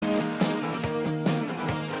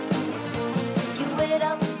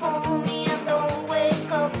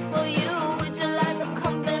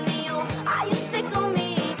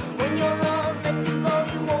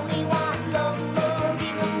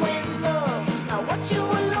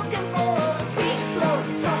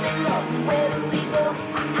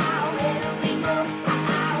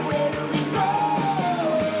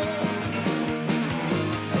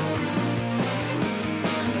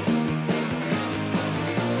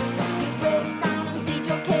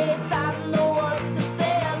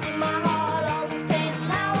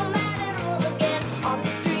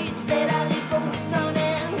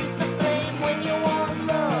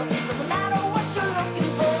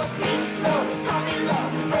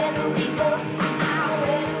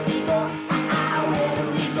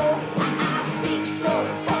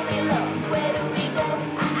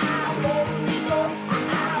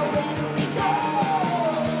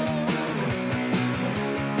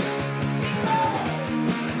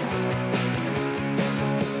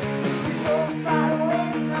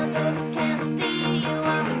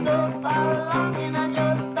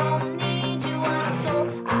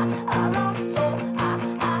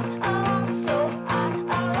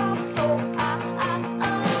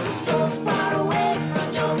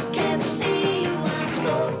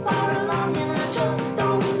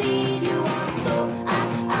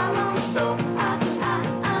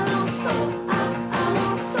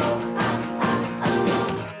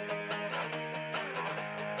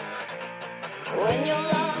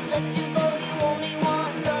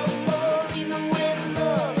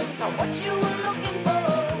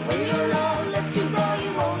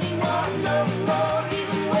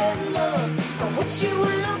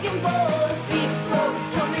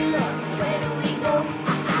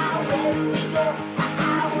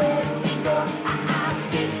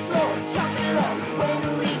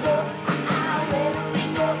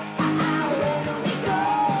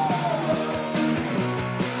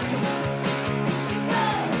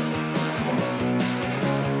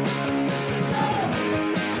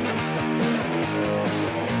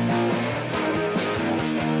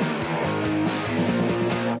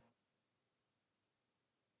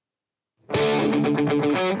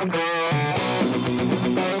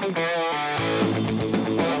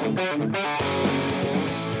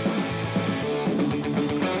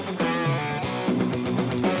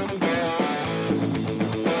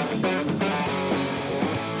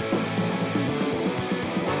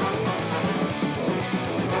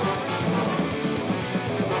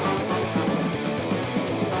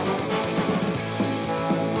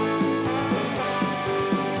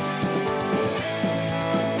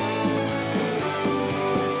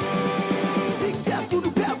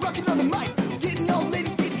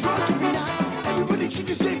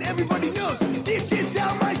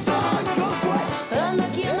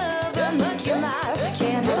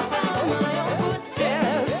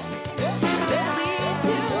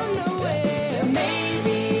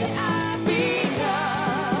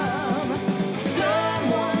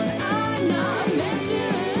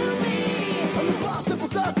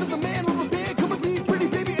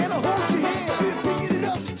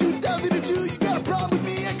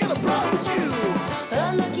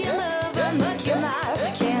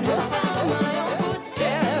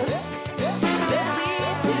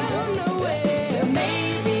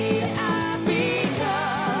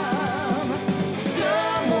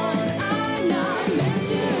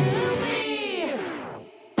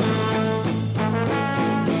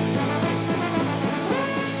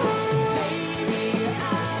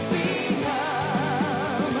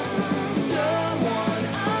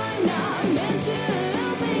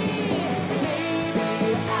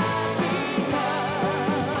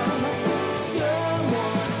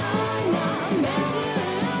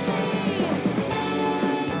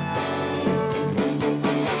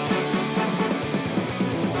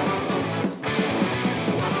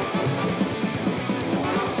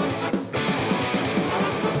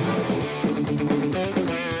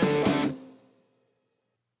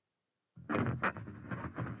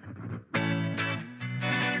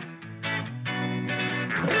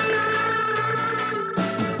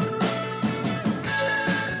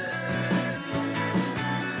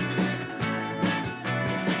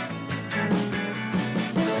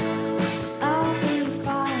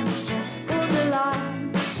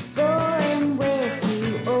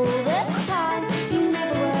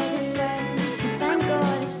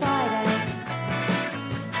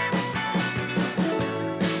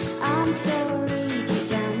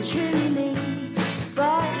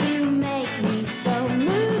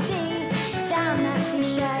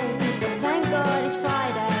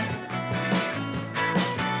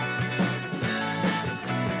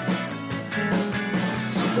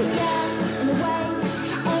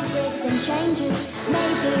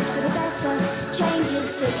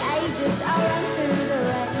Changes took ages, I ran through the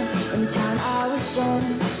rain. In the town I was born,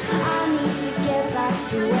 I need to get back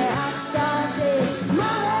to where I started.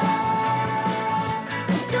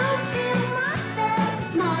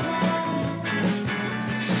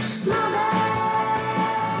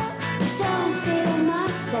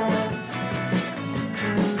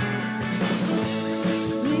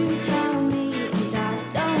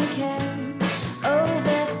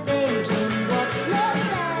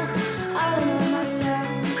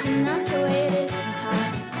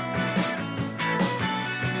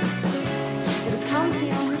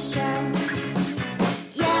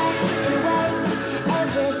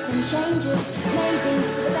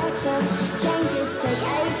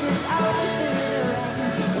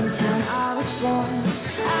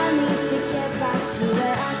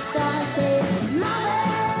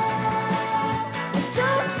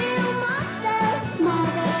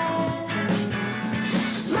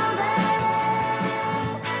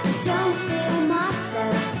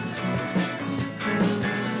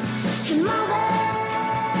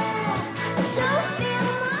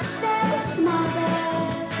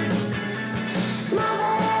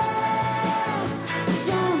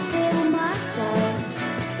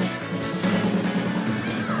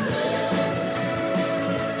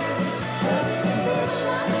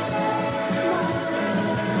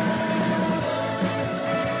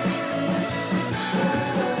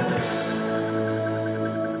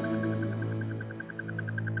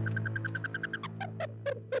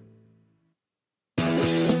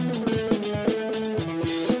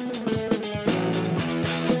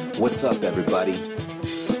 What's up, everybody?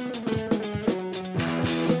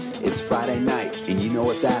 It's Friday night, and you know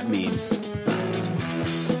what that means.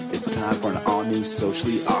 It's time for an all-new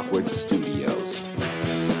Socially Awkward Studios.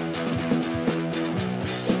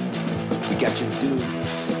 We got your dude,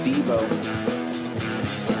 Steve-O.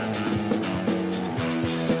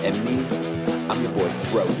 And me, I'm your boy,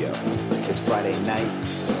 Froyo. It's Friday night.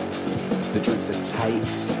 The drinks are tight.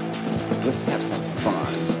 Let's have some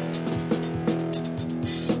fun.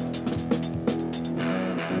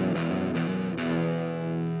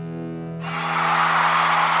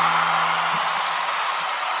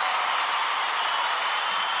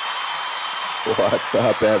 What's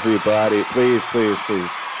up, everybody? Please, please, please.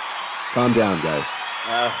 Calm down, guys.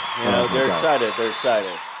 They're excited. They're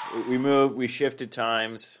excited. We moved. We shifted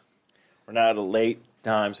times. We're now at a late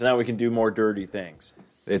time, so now we can do more dirty things.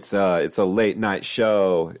 It's a late night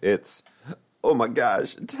show. It's, oh my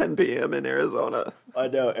gosh, 10 p.m. in Arizona. I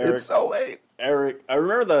know, Eric. It's so late. Eric, I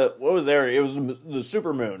remember what was Eric? It was the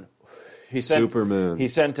supermoon. Supermoon. He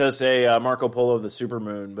sent us a Marco Polo of the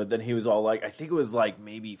supermoon, but then he was all like, I think it was like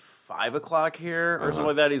maybe 5 o'clock here or something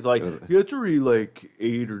like that. He's like, yeah, it's already like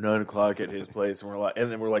 8 or 9 o'clock at his place, and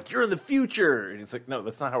then we're like, you're in the future, and he's like, no,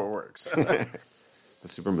 that's not how it works. The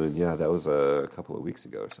supermoon, yeah, that was a couple of weeks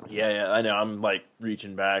ago or something. Yeah, I know. I'm like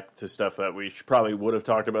reaching back to stuff that we probably would have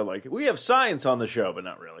talked about. Like, we have science on the show, but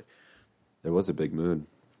not really. There was a big moon.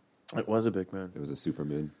 It was a big moon. It was a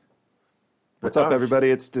supermoon. What's up,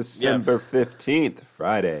 everybody? It's December 15th,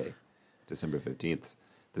 Friday, December 15th.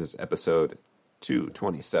 This is episode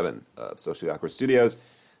 227 of Socially Awkward Studios.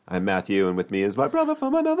 I'm Matthew, and with me is my brother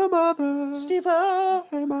from another mother, Steve-O.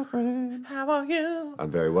 Hey, my friend. How are you?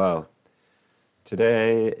 I'm very well.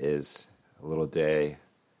 Today is a little day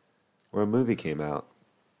where a movie came out.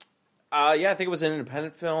 I think it was an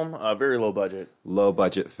independent film, very low budget. Low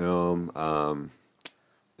budget film,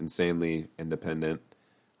 insanely independent.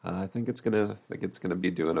 I think it's gonna be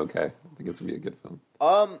doing okay. I think it's gonna be a good film.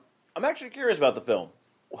 I'm actually curious about the film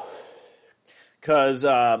because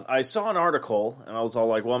I saw an article and I was all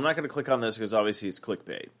like, "Well, I'm not going to click on this because obviously it's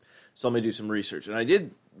clickbait." So let me do some research, and I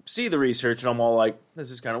did see the research, and I'm all like, "This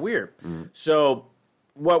is kind of weird." Mm-hmm. So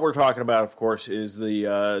what we're talking about, of course, is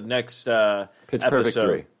the next Pitch episode. Perfect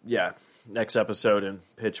 3. Yeah, next episode in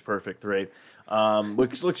Pitch Perfect 3,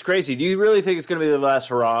 which looks crazy. Do you really think it's going to be the last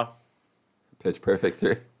hurrah? Pitch Perfect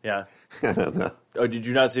 3? Yeah. I don't know. Oh, did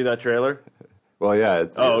you not see that trailer? Well, yeah.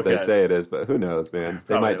 Okay. They say it is, but who knows, man?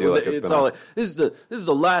 They Probably. might do like a spin-off. All like, this is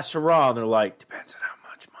the last hurrah, and they're like, depends on how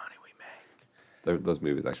much money we make. Those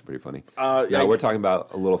movies are actually pretty funny. We're talking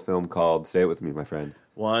about a little film called, say it with me, my friend.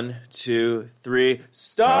 1, 2, 3,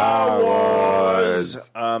 Star Wars!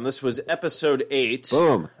 This was episode 8.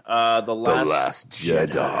 Boom. The Last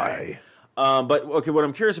Jedi. But okay, what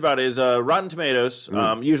I'm curious about is Rotten Tomatoes.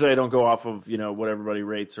 Usually, I don't go off of what everybody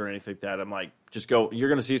rates or anything like that. I'm like, just go. You're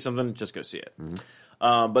going to see something, just go see it.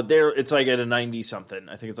 Mm-hmm. But it's like at a 90 something.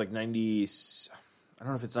 I think it's like 90. I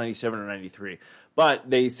don't know if it's 97 or 93. But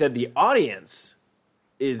they said the audience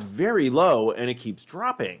is very low and it keeps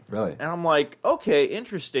dropping. Really? And I'm like, okay,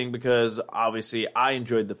 interesting, because obviously I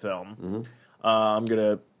enjoyed the film. Mm-hmm. I'm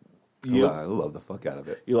gonna. I love the fuck out of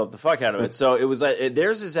it. You love the fuck out of it. So it was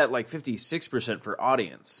theirs is at like 56% for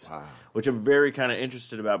audience, wow. Which I'm very kind of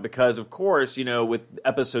interested about because, of course, with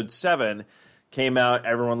episode 7 came out,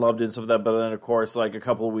 everyone loved it and stuff like that. But then, of course, like a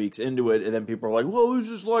couple of weeks into it, and then people are like, "Well, this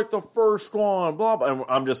is like the first one." Blah blah. And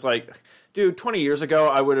I'm just like, dude, 20 years ago,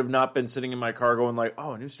 I would have not been sitting in my car going like,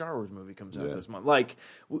 "Oh, a new Star Wars movie comes out this month." Like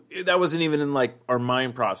that wasn't even in like our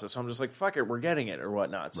mind process. So I'm just like, "Fuck it, we're getting it" or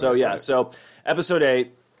whatnot. Right, so yeah, right. So episode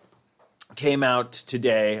 8. Came out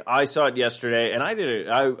today. I saw it yesterday, and I did it.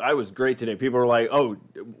 I was great today. People were like, "Oh,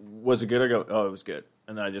 was it good?" I go, "Oh, it was good,"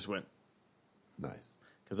 and then I just went, "Nice,"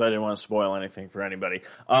 because I didn't want to spoil anything for anybody.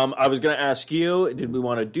 I was going to ask you: did we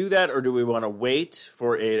want to do that, or do we want to wait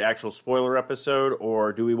for an actual spoiler episode,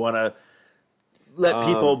 or do we want to let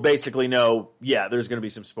people basically know? Yeah, there's going to be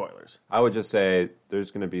some spoilers. I would just say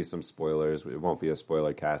there's going to be some spoilers. It won't be a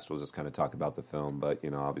spoiler cast. We'll just kind of talk about the film, but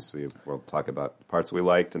obviously we'll talk about parts we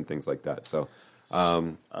liked and things like that. So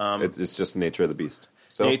it's just the nature of the beast.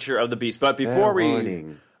 So, nature of the beast. But before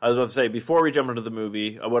I was about to say, before we jump into the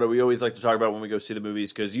movie, what do we always like to talk about when we go see the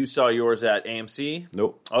movies? Because you saw yours at AMC.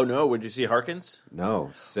 Nope. Oh no, would you see Harkins?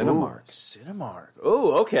 No, Cinemark. Cinemark.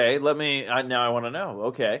 Oh, okay. Now I want to know.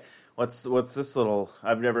 Okay. What's this little?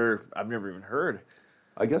 I've never even heard.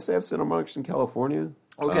 I guess they have Cinemarks in California.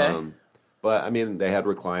 Okay, but I mean, they had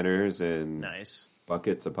recliners and nice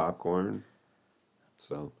buckets of popcorn.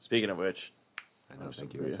 So speaking of which, I know.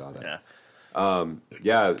 Thank you. We saw that. Yeah,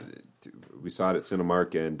 yeah, we saw it at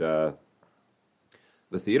Cinemark, and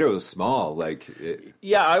The theater was small. Like,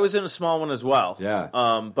 yeah, I was in a small one as well. Yeah.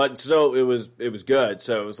 But still, it was good.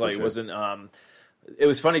 So it was like, sure. it wasn't. It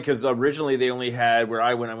was funny because originally they only had, where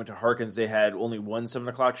I went to Harkins, they had only one 7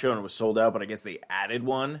 o'clock show and it was sold out, but I guess they added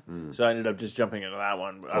one. So I ended up just jumping into that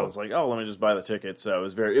one. Cool. I was like, oh, let me just buy the tickets. So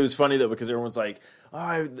it was funny though, because everyone's like,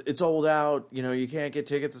 oh, it's sold out, you can't get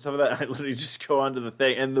tickets and stuff like that. I literally just go onto the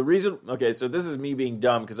thing. And the reason, okay, so this is me being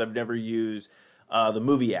dumb because I've never used the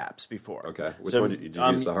movie apps before. Okay. Which one did you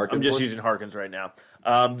use, the Harkins I'm just one? using Harkins right now.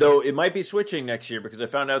 Though it might be switching next year because I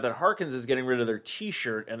found out that Harkins is getting rid of their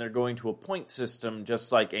T-shirt and they're going to a point system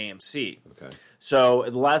just like AMC. Okay. So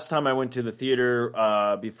the last time I went to the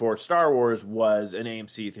theater before Star Wars was an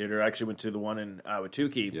AMC theater. I actually went to the one in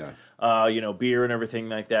Watuki. Yeah. Beer and everything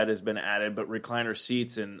like that has been added, but recliner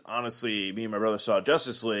seats. And honestly, me and my brother saw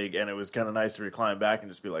Justice League, and it was kind of nice to recline back and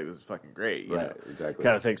just be like, "This is fucking great," Right, exactly.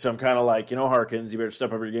 kind of thing. So I'm kind of like, Harkins, you better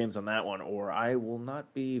step up your games on that one, or I will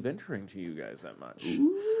not be venturing to you guys that much.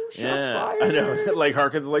 Ooh, shots fired. I know. Like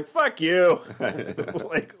Harkins, is like, fuck you.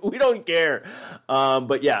 Like, we don't care.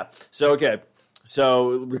 But yeah. So okay.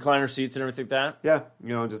 So recliner seats and everything like that?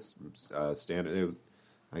 Yeah, just standard.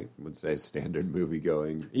 I would say standard movie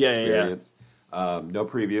going Yeah. experience. No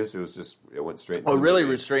previews. It went straight. Into Oh, the really?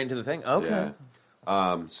 movie. Straight into the thing? Okay.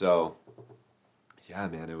 Yeah. So, yeah,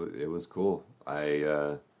 man, it was cool.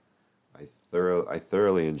 I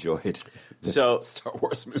thoroughly enjoyed this Star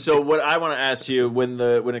Wars movie. So what I want to ask you, when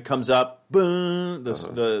it comes up, boom,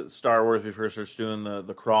 the Star Wars before it starts doing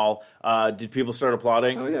the crawl, did people start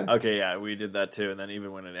applauding? Oh, yeah. Okay, yeah, we did that too, and then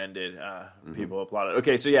even when it ended, people applauded.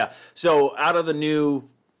 Okay, so yeah, so out of the new,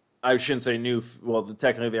 I shouldn't say new, well,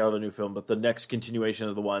 technically they are the new film, but the next continuation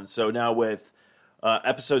of the one. So now with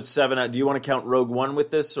Episode 7, do you want to count Rogue One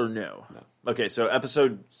with this or no? No. Okay, so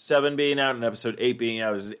Episode 7 being out and Episode 8 being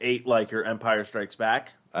out, is 8 like your Empire Strikes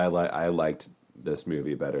Back? I liked this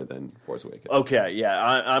movie better than Force Awakens. Okay, yeah,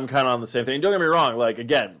 I'm kind of on the same thing. Don't get me wrong, like,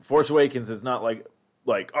 again, Force Awakens is not like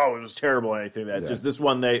oh, it was terrible or anything like that. Yeah. Just this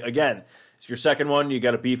one, it's your second one, you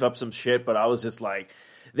got to beef up some shit, but I was just like,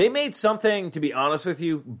 they made something, to be honest with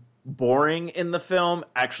you, boring in the film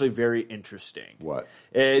actually very interesting. What?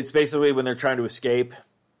 It's basically when they're trying to escape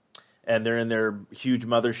and they're in their huge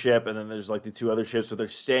mothership, and then there's like the two other ships, so they're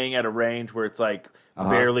staying at a range where it's like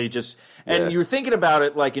barely just. And Yeah. you're thinking about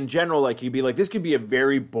it like in general, like you'd be like, this could be a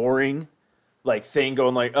very boring like thing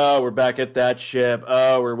going like, oh, we're back at that ship,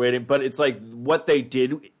 oh, we're waiting, but it's like what they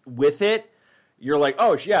did with it. You're like,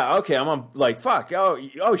 oh yeah, okay, I'm on like fuck,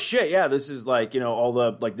 oh shit, yeah, this is like all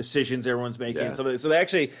the like decisions everyone's making. Yeah. So they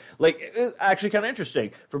actually kind of interesting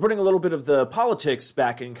for putting a little bit of the politics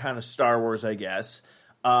back in kind of Star Wars, I guess.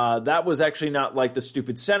 That was actually not like the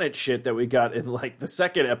stupid Senate shit that we got in like the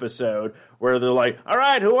second episode where they're like, all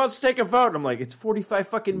right, who wants to take a vote? And I'm like, it's 45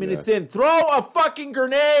 fucking minutes in. Throw a fucking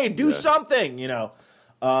grenade. Do something,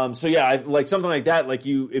 So yeah, I, like something like that. Like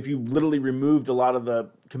if you literally removed a lot of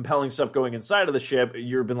the compelling stuff going inside of the ship,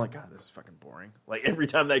 you've been like, God, this is fucking boring. Like every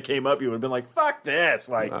time that came up, you would have been like, fuck this,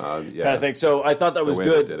 like kind of thing. So I thought that was the way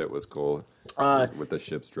good. they did it was cool. With the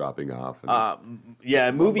ships dropping off.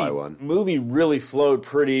 Yeah, by one. movie really flowed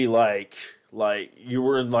pretty like you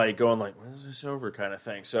were like going like, when is this over kind of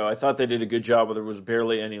thing. So I thought they did a good job where there was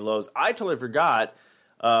barely any lows. I totally forgot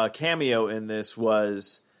cameo in this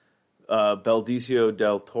was Benicio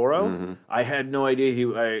del Toro. Mm-hmm. I had no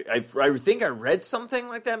idea I think I read something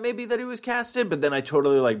like that maybe that he was casted, but then I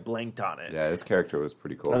totally like blanked on it. Yeah, his character was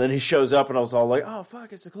pretty cool. And then he shows up and I was all like, oh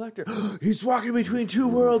fuck, it's the Collector. He's walking between two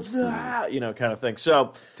worlds, kind of thing.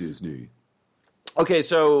 So Disney. okay,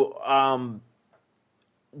 so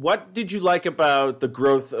what did you like about the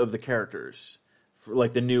growth of the characters, for,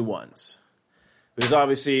 like the new ones? Because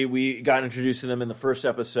obviously we got introduced to them in the first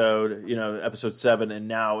episode, episode 7, and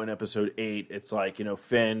now in episode 8, it's like,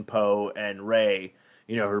 Finn, Poe, and Rey,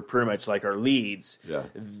 who are pretty much like our leads. Yeah.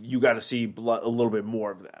 You got to see a little bit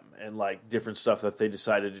more of them and like different stuff that they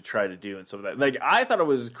decided to try to do and some of that. Like I thought it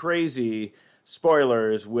was crazy,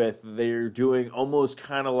 spoilers, with they're doing almost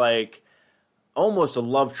kind of like almost a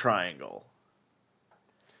love triangle.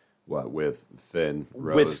 What, with Finn,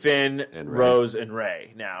 Rose, with Finn, and Rey? Rose, and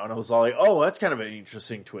Rey now. And I was all like, oh, that's kind of an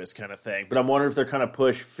interesting twist kind of thing. But I'm wondering if they're kind of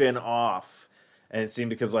push Finn off. And it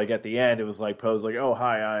seemed because, like, at the end, it was like Poe's like, oh,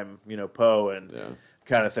 hi, I'm, Poe, and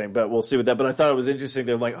kind of thing. But we'll see with that. But I thought it was interesting.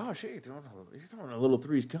 They're like, oh, shit, you're throwing a little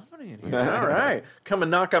Three's Company in here. All right. Come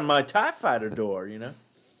and knock on my TIE Fighter door,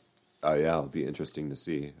 Oh, yeah, it'll be interesting to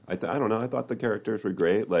see. I don't know. I thought the characters were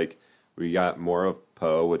great. Like, we got more of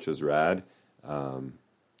Poe, which was rad.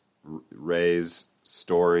 Rey's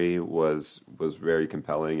story was very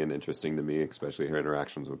compelling and interesting to me, especially her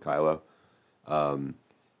interactions with Kylo.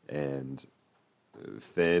 And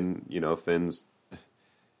Finn,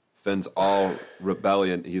 Finn's all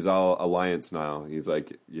rebellion. He's all alliance now. He's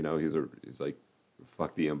like, he's like,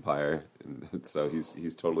 fuck the Empire, and so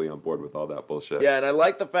he's totally on board with all that bullshit. Yeah, and I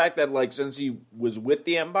like the fact that like since he was with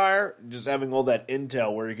the Empire, just having all that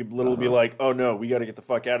intel where he could literally be like, oh no, we got to get the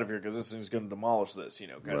fuck out of here because this thing's going to demolish this,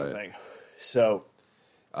 kind of thing. So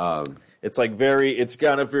it's like it's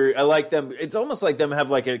kind of very. I like them. It's almost like them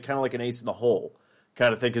have like a kind of like an ace in the hole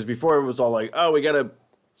kind of thing because before it was all like, oh, we got to.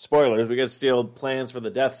 Spoilers, we got to steal plans for the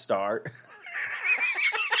Death Star.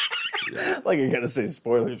 Like, I got to say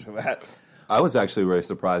spoilers for that. I was actually very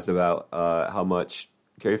surprised about how much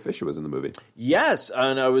Carrie Fisher was in the movie. Yes,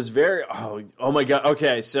 and I was very... Oh my God.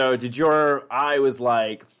 Okay, so did your eye was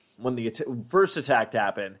like, when the first attack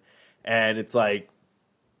happened, and it's like,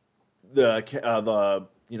 what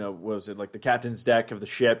was it, like the captain's deck of the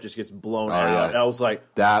ship just gets blown out. Yeah. I was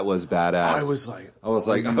like... That was badass. I was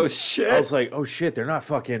like, oh shit. I was like, oh shit, they're not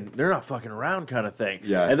fucking around kind of thing.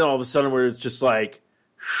 Yeah. And then all of a sudden where it's just like,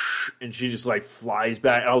 and she just like flies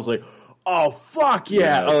back. I was like, oh fuck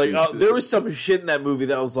yeah. There was some shit in that movie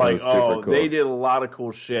that was like, cool. They did a lot of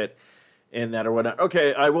cool shit in that or whatnot.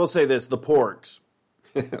 Okay, I will say this, the Porgs.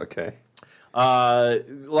 Okay. A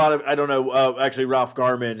lot of I don't know. Actually, Ralph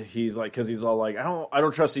Garman, he's like because he's all like I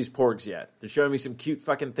don't trust these porgs yet. They're showing me some cute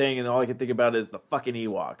fucking thing, and all I can think about is the fucking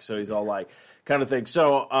Ewok. So he's all like kind of thing.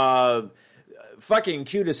 So fucking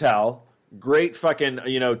cute as hell. Great fucking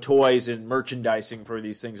toys and merchandising for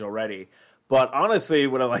these things already. But honestly,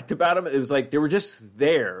 what I liked about them, it was like they were just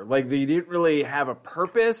there. Like they didn't really have a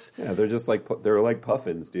purpose. Yeah, they're just like they're like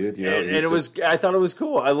puffins, dude. And it was. I thought it was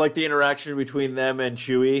cool. I liked the interaction between them and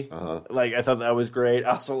Chewie. Uh-huh. Like I thought that was great.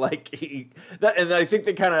 Also, like and I think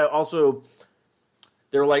they kind of also.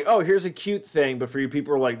 They were like, oh, here's a cute thing, but for you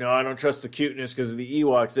people who are like, no, I don't trust the cuteness because of the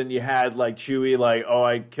Ewoks. Then you had like Chewie, like, oh,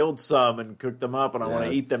 I killed some and cooked them up, and I want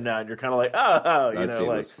to eat them now. And you're kind of like, oh, that scene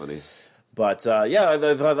was funny. But, I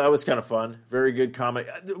thought that was kind of fun. Very good comic.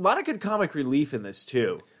 A lot of good comic relief in this,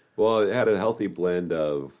 too. Well, it had a healthy blend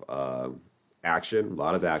of action, a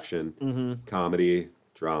lot of action, comedy,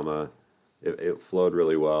 drama. It flowed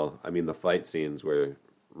really well. I mean, the fight scenes were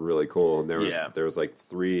really cool. And there was like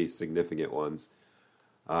 3 significant ones.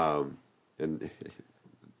 And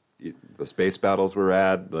the space battles were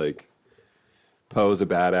rad. Like, Poe's a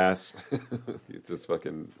badass. He just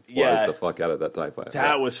fucking flies the fuck out of that TIE fighter.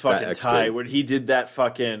 That was fucking tight when he did that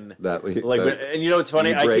fucking... and you know what's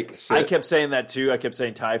funny? I kept saying that too. I kept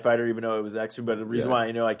saying TIE fighter even though it was X-Wing, but the reason why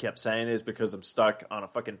I know I kept saying it is because I'm stuck on a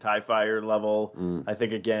fucking TIE fighter level, I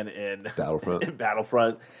think again in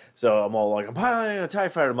Battlefront. So I'm all like, I'm piloting a TIE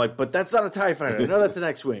fighter. I'm like, but that's not a TIE fighter. I know that's an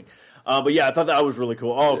X-Wing. But yeah, I thought that was really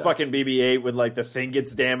cool. Fucking BB-8 when like the thing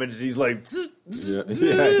gets damaged, he's like, he's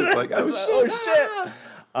like, oh shit.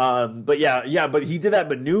 But he did that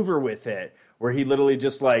maneuver with it where he literally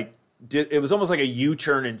just like it was almost like a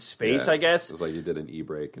U-turn in space, I guess. It was like you did an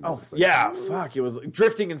e-brake. And it was like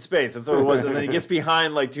drifting in space. That's what it was. And then he gets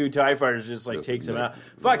behind like 2 TIE fighters, just like takes him out.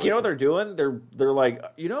 You know what they're doing? They're like,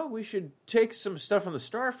 we should take some stuff from the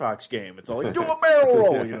Star Fox game. It's all like do a barrel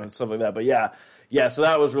roll, and stuff like that. But yeah, so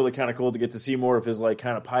that was really kind of cool to get to see more of his like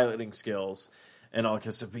kind of piloting skills and all that kind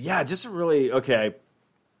of stuff. But yeah, just really okay.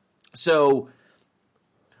 So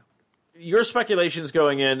your speculations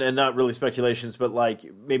going in, and not really speculations, but like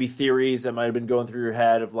maybe theories that might have been going through your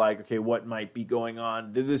head of like, okay, what might be going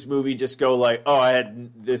on? Did this movie just go like,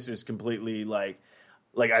 this is completely like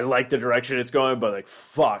I like the direction it's going, but like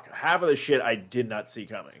fuck, half of the shit I did not see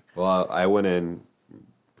coming. Well, I went in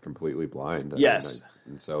completely blind. Yes,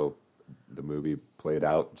 and so the movie played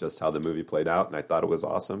out just how the movie played out, and I thought it was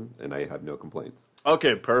awesome, and I have no complaints.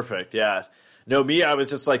 Okay, perfect. Yeah. No, me, I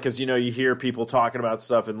was just like, because, you hear people talking about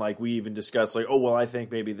stuff, and, like, we even discuss, like, oh, well, I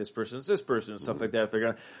think maybe this person's this person and stuff like that.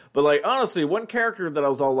 But, like, honestly, one character that I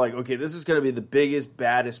was all like, okay, this is going to be the biggest,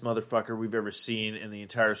 baddest motherfucker we've ever seen in the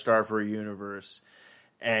entire Starfire universe.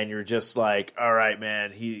 And you're just like, all right,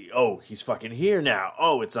 man, he's fucking here now.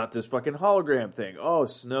 Oh, it's not this fucking hologram thing. Oh,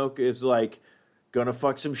 Snoke is, like, gonna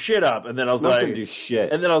fuck some shit up. And then I was Snoke didn't do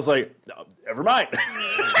shit. And then I was like, no, never mind.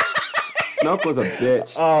 Snoke was a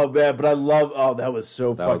bitch. Oh man, but that was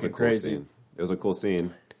so fucking crazy. Scene. It was a cool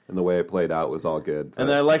scene, and the way it played out was all good. And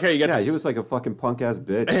then I like how you got he was like a fucking punk ass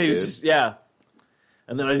bitch. He was just,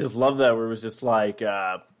 and then I just love that where it was just like,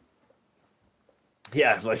 like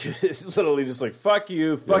it's literally just like fuck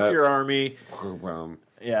you, fuck your army.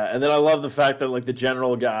 Yeah, and then I love the fact that like the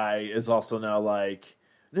general guy is also now like,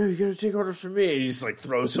 no, you gotta take orders from me. And he just like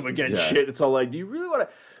throws him against shit. It's all like, do you really want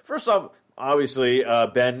to? First off, obviously,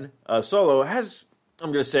 Ben Solo has,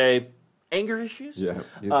 I'm going to say, anger issues. Yeah,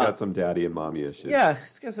 he's got some daddy and mommy issues. Yeah,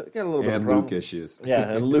 he's got a little bit of and problem. Luke issues. Yeah,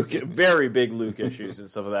 and Luke, very big Luke issues and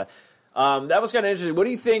stuff like that. That was kind of interesting. What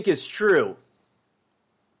do you think is true?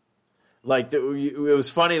 Like, it was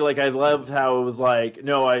funny. Like, I loved how it was like,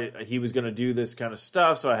 no, he was going to do this kind of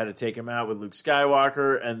stuff, so I had to take him out with Luke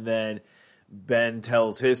Skywalker, and then Ben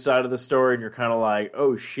tells his side of the story, and you're kind of like,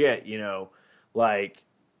 oh shit, like.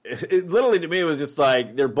 It literally, to me, it was just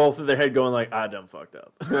like they're both in their head going like, done fucked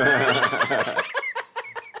up.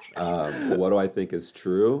 What do I think is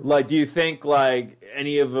true? Like, do you think like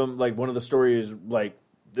any of them, like one of the stories, like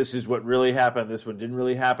this is what really happened, this one didn't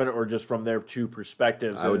really happen, or just from their two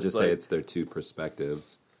perspectives? I would just say it's their two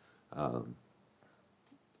perspectives,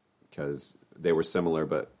 because they were similar,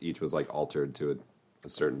 but each was like altered to a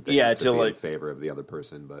certain thing to be in favor of the other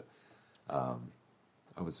person. But I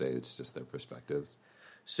would say it's just their perspectives.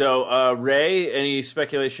 So, Rey, any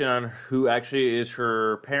speculation on who actually is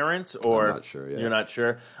her parents? Or I'm not sure yet. You're not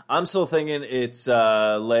sure? I'm still thinking it's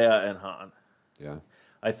Leia and Han. Yeah.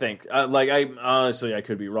 I think. I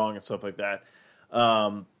could be wrong and stuff like that.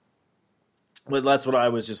 But that's what I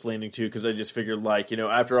was just leaning to, because I just figured, like,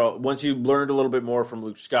 after all, once you learned a little bit more from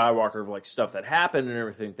Luke Skywalker of, like, stuff that happened and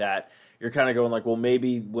everything that, you're kind of going, like, well,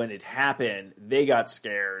 maybe when it happened, they got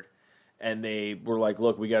scared. And they were like,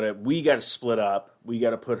 "Look, we gotta split up. We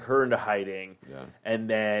gotta put her into hiding." Yeah. And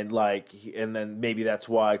then maybe that's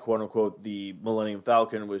why, quote unquote, the Millennium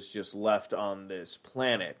Falcon was just left on this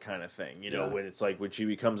planet, kind of thing. When it's like when she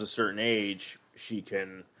becomes a certain age, she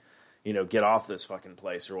can, get off this fucking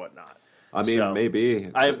place or whatnot. I mean, so,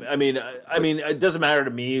 maybe. I mean, it doesn't matter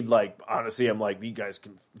to me. Like, honestly, I'm like, you guys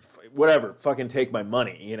can, whatever, fucking take my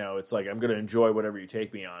money. It's like I'm gonna enjoy whatever you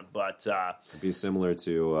take me on. But it'd be similar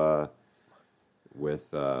to.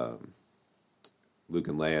 With Luke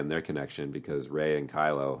and Leia and their connection, because Rey and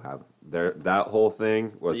Kylo have that whole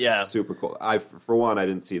thing was super cool. For one, I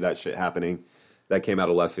didn't see that shit happening. That came out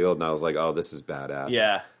of left field, and I was like, "Oh, this is badass."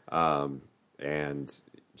 Yeah. And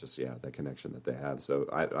just that connection that they have. So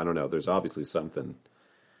I don't know. There's obviously something.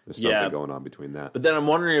 There's something going on between that. But then I'm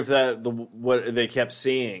wondering if what they kept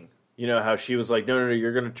seeing. How she was like, "No,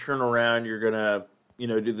 you're going to turn around. You're going to."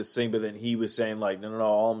 Do this thing, but then he was saying like, no,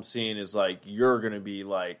 all I'm seeing is like, you're going to be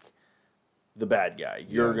like the bad guy.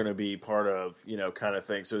 You're going to be part of, kind of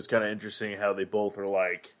thing. So it's kind of interesting how they both are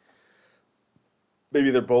like, maybe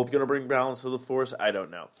they're both going to bring balance to the Force. I don't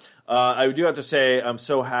know. I do have to say, I'm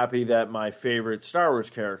so happy that my favorite Star Wars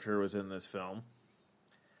character was in this film.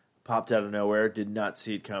 Popped out of nowhere, did not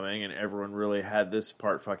see it coming, and everyone really had this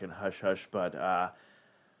part fucking hush-hush, but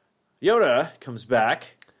Yoda comes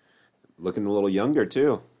back. Looking a little younger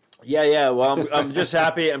too. Yeah. Well, I'm just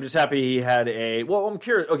happy. I'm just happy he had a. Well, I'm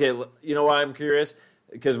curious. Okay, you know why I'm curious?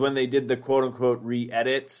 Because when they did the quote unquote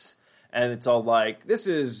re-edits, and it's all like, this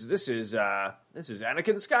is Anakin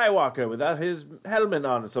Skywalker without his helmet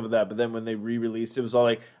on and stuff like that. But then when they re-released, it was all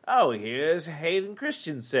like, oh, here's Hayden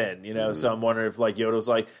Christensen. So I'm wondering if like Yoda was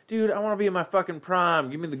like, dude, I want to be in my fucking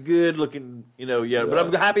prime. Give me the good looking, Yeah. But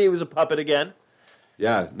I'm happy he was a puppet again.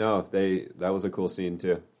 Yeah. No, that was a cool scene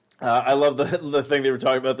too. I love the thing they were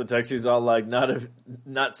talking about. The text, he's all like,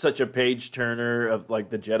 not such a page turner of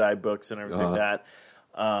like the Jedi books and everything like that.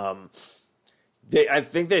 I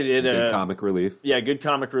think they did good comic relief. Yeah, good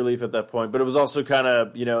comic relief at that point. But it was also kind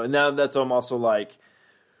of and now that's I'm also like,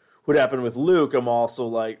 what happened with Luke? I'm also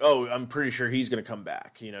like, oh, I'm pretty sure he's going to come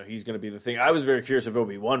back. He's going to be the thing. I was very curious if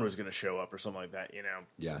Obi-Wan was going to show up or something like that.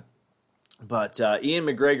 Yeah. But Ian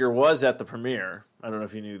McGregor was at the premiere. I don't know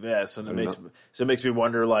if you knew this, and it makes me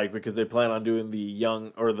wonder, like, because they plan on doing the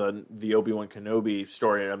Obi-Wan Kenobi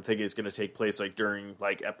story, and I'm thinking it's going to take place like during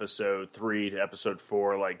like episode 3 to episode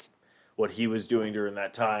 4, like what he was doing during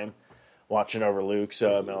that time, watching over Luke.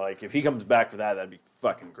 So I mean, like, if he comes back for that, that'd be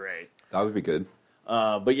fucking great. That would be good.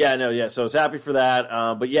 But yeah, so I was happy for that.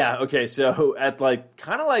 But yeah, okay, so at like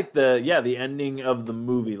kind of like the ending of the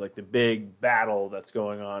movie, like the big battle that's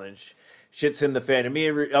going on, and shit's in the fan. And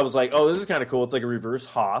I was like, oh, this is kind of cool. It's like a reverse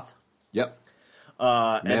Hoth. Yep.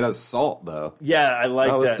 Man of salt, though. Yeah, I like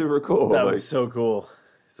that. That was super cool. That was so cool.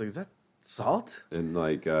 It's like, is that salt? And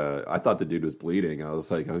like, I thought the dude was bleeding. I was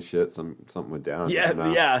like, oh shit, something went down.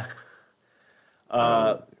 Yeah.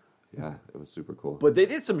 Yeah, it was super cool. But they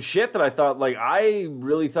did some shit that I thought, like, I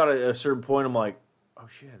really thought at a certain point, I'm like, oh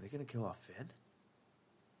shit, are they going to kill off Finn?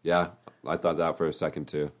 Yeah, I thought that for a second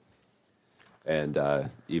too. And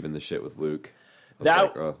even the shit with Luke.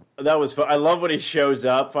 That was fun. I love when he shows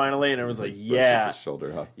up finally, and everyone's like, yeah. His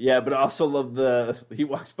shoulder, huh? Yeah, but I also love he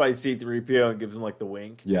walks by C-3PO and gives him like the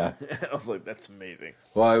wink. Yeah. I was like, that's amazing.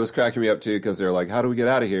 Well, it was cracking me up too, because they're like, how do we get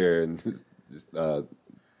out of here? And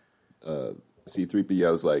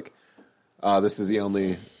C-3PO's like, this is the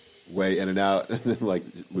only way in and out. And then, like,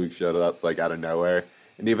 Luke showed up, like, out of nowhere.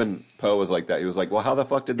 And even Poe was like that. He was like, well, how the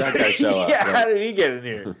fuck did that guy show up? Yeah, like, how did he get in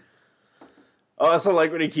here? Also,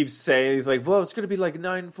 like, when he keeps saying, he's like, well, it's going to be like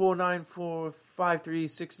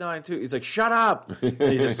 949453692. He's like, shut up! And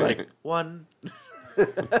he's just like, 1.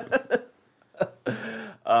 It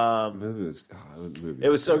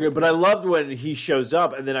was so good, but I loved when he shows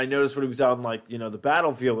up, and then I noticed when he was on, like, the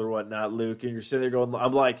battlefield or whatnot, Luke, and you're sitting there going,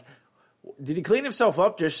 I'm like, did he clean himself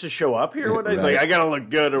up just to show up here? What? He's like, I gotta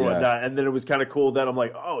look good or whatnot, and then it was kind of cool that I'm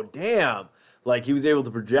like, oh damn, like he was able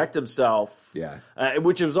to project himself,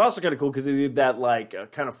 which was also kind of cool because he did that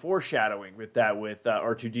like kind of foreshadowing with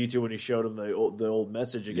R2-D2 when he showed him the old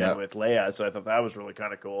message again with Leia. So I thought that was really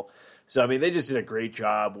kind of cool. So I mean, they just did a great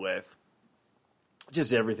job with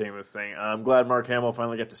just everything in this thing. I'm glad Mark Hamill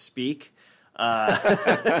finally got to speak.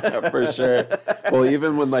 For sure. Well,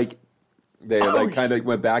 even when like they kind of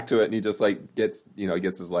went back to it, and he just like gets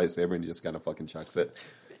his lightsaber and he just kind of fucking chucks it.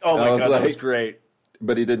 Oh my god, that was great.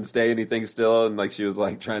 But he didn't say anything still, and like she was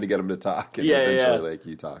like trying to get him to talk, and eventually like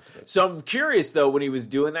he talked. So I'm curious though, when he was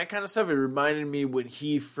doing that kind of stuff, it reminded me when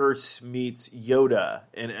he first meets Yoda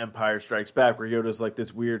in Empire Strikes Back, where Yoda's like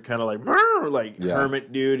this weird kind of like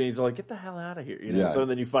hermit dude, and he's like, "Get the hell out of here," So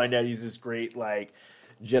then you find out he's this great like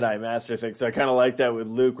Jedi Master thing. So I kind of like that with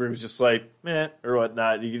Luke, where he was just like, meh, or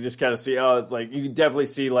whatnot. You can just kind of see, it's like, you can definitely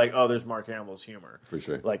see like, there's Mark Hamill's humor. For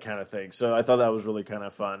sure. Like kind of thing. So I thought that was really kind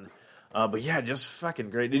of fun. But yeah, just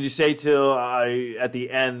fucking great. Did you say at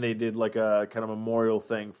the end they did like a kind of memorial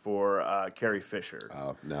thing for Carrie Fisher?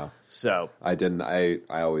 Oh, no. So. I didn't. I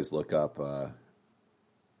always look up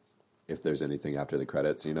if there's anything after the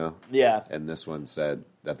credits, Yeah. And this one said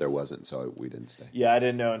that there wasn't, so we didn't stay. Yeah, I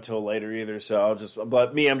didn't know until later either, so I'm just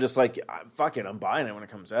like, fuck it, I'm buying it when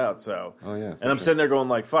it comes out, so. Oh, yeah. And I'm sitting there going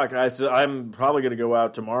like, fuck, I'm probably going to go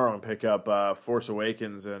out tomorrow and pick up Force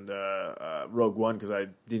Awakens and Rogue One, because I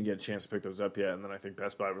didn't get a chance to pick those up yet, and then I think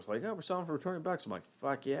Best Buy was like, we're selling for $20. I'm like,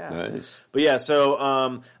 fuck yeah. Nice. But yeah,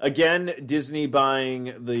 so, again, Disney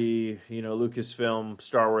buying the, Lucasfilm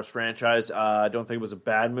Star Wars franchise, I don't think it was a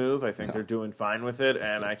bad move. I think they're doing fine with it,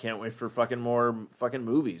 and I can't wait for fucking more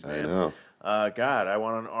fucking movies, man. I know. God, I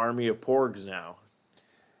want an army of porgs now.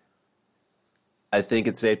 I think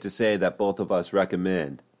it's safe to say that both of us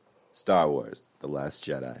recommend Star Wars: The Last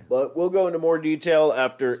Jedi. But we'll go into more detail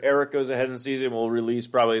after Eric goes ahead and sees it. We'll release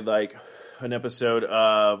probably like an episode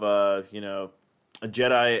of, a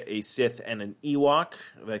Jedi, a Sith, and an Ewok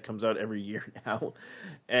that comes out every year now.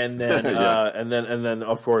 And then, and then,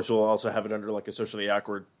 of course, we'll also have it under like a socially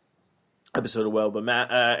awkward episode as well, but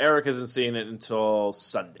Eric hasn't seen it until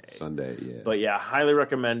Sunday. Yeah. But yeah, highly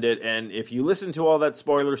recommend it. And if you listen to all that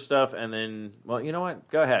spoiler stuff, and then, well, you know what?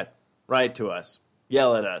 Go ahead, write to us,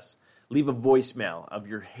 yell at us, leave a voicemail of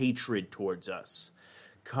your hatred towards us.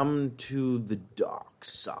 Come to the dark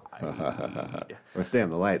side, or stay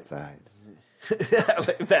on the light side.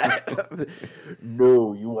 Like that.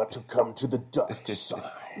 No, you want to come to the dark side.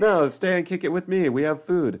 No, stay and kick it with me. We have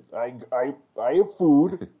food. I have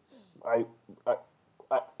food.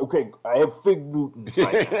 Okay, I have Fig Newtons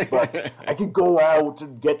right now, but I can go out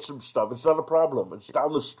and get some stuff. It's not a problem. It's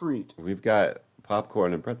down the street. We've got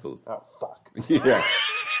popcorn and pretzels. Oh, fuck. Yeah.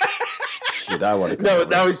 Shit, I want to. No,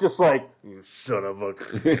 now he's just like, you son of a.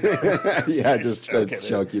 Yeah, just starts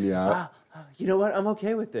choking you out. You know what? I'm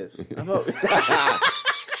okay with this.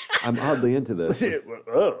 I'm oddly into this.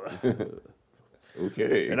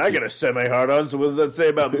 Okay. And I got a semi-hard-on, so what does that say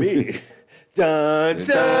about me? Dun,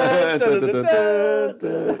 dun, dun, dun, dun,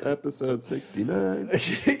 dun. Episode 69.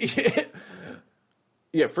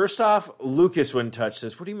 Yeah, first off, Lucas wouldn't touch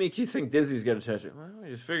this. What do you make you think Disney's going to touch it? Well, I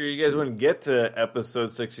just figure you guys wouldn't get to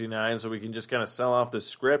episode 69, so we can just kind of sell off the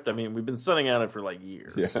script. I mean, we've been sitting on it for like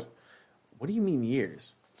years. Yeah. What do you mean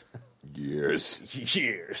years? Years.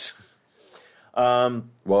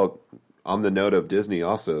 Well, on the note of Disney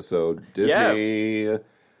also, so Disney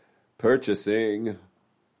purchasing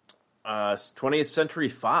 20th Century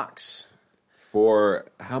Fox. For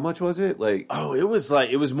how much was it? Like,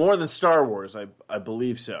 it was more than Star Wars, I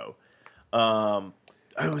believe so. It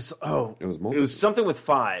was multiple. It was something with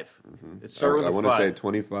 5. Mm-hmm. It started with I want to say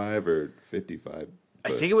 25 or 55. I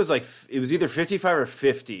think it was either 55 or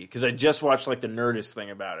 50 because I just watched like the Nerdist thing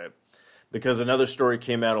about it. Because another story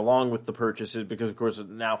came out along with the purchases, because of course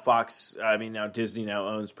now Disney now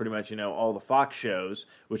owns pretty much all the Fox shows,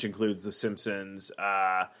 which includes The Simpsons,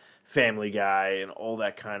 Family Guy, and all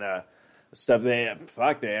that kind of stuff. They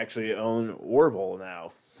actually own Orville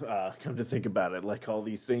now. Come to think about it, like all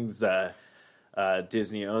these things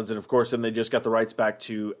Disney owns, and of course, then they just got the rights back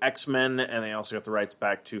to X-Men, and they also got the rights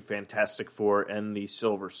back to Fantastic Four and the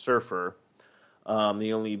Silver Surfer.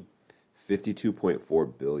 The only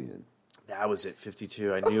 52.4 billion. that was it,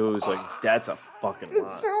 52. I knew it was like that's a fucking lot.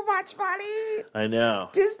 It's so much money. I know.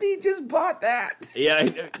 Disney just bought that. Yeah,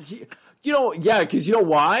 because you know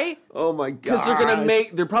why? Oh my god! Because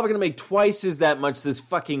they're probably gonna make twice as that much this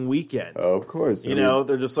fucking weekend. Oh, of course.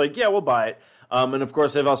 They're just like, yeah, we'll buy it. And of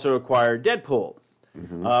course, they've also acquired Deadpool.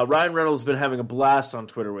 Mm-hmm. Ryan Reynolds has been having a blast on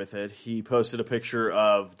Twitter with it. He posted a picture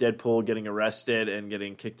of Deadpool getting arrested and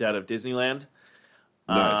getting kicked out of Disneyland.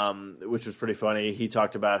 Nice. Which was pretty funny. He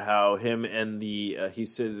talked about how him and he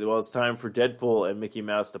says, well, it's time for Deadpool and Mickey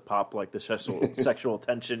Mouse to pop like the sexual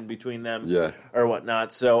tension between them or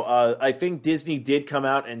whatnot. So I think Disney did come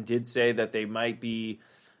out and did say that they might be,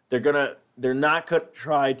 they're not going to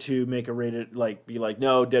try to make a rated, be like,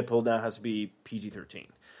 no, Deadpool now has to be PG-13.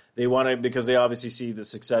 They want to, because they obviously see the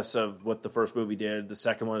success of what the first movie did. The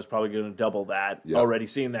second one is probably going to double that. Yep. Already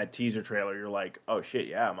seeing that teaser trailer, you're like, oh shit,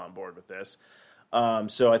 yeah, I'm on board with this.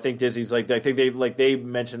 So I think Disney's I think they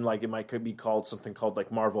mentioned it could be called something called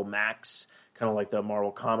Marvel Max, kind of like the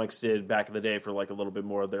Marvel Comics did back in the day for a little bit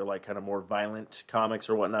more of their kind of more violent comics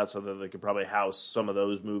or whatnot, so that they could probably house some of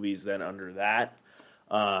those movies then under that.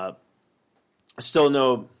 Still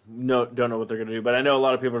don't know what they're going to do, but I know a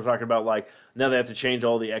lot of people are talking about now they have to change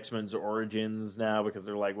all the X-Men's origins now because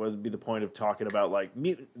they're what would be the point of talking about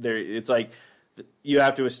mutant? It's you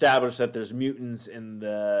have to establish that there's mutants in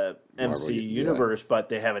the MC universe, but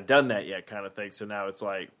they haven't done that yet, kind of thing. So now it's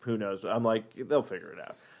who knows? I'm they'll figure it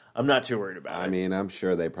out. I'm not too worried about it. I mean, I'm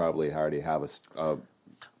sure they probably already have a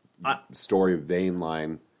story vein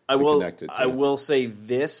line to connect it to. I will say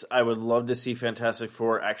this: I would love to see Fantastic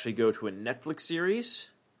Four actually go to a Netflix series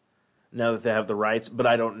now that they have the rights, but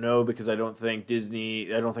I don't know because I don't think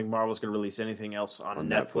Marvel's going to release anything else on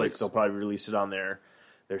Netflix. They'll probably release it on their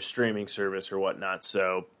streaming service or whatnot.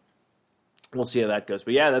 So we'll see how that goes.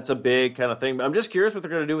 But yeah, that's a big kind of thing. I'm just curious what they're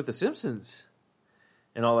going to do with The Simpsons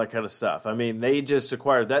and all that kind of stuff. I mean, they just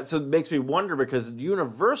acquired that. So it makes me wonder because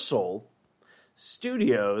Universal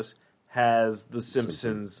Studios has The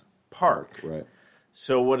Simpsons Park. Right.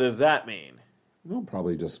 So what does that mean? We'll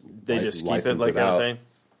probably just keep it kind of thing.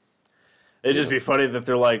 It'd just be funny that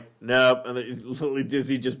they're nope, and then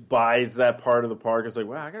Disney just buys that part of the park. It's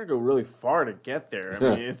wow, I gotta go really far to get there. I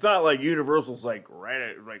mean, it's not like Universal's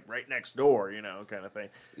right next door, kind of thing.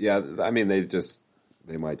 Yeah, I mean,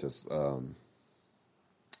 they might just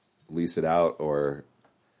lease it out, or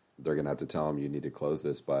they're gonna have to tell them you need to close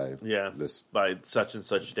this by by such and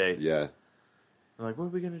such date. Yeah. What are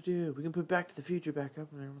we going to do? We can put Back to the Future back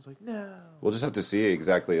up. And everyone's no. We'll just have to see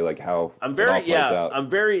exactly how it all plays out. I'm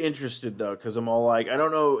very interested, though, because I'm all I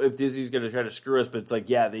don't know if Disney's going to try to screw us, but it's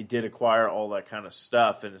they did acquire all that kind of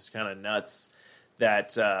stuff, and it's kind of nuts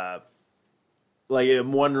that,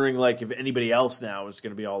 I'm wondering, if anybody else now is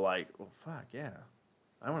going to be all well, fuck, yeah,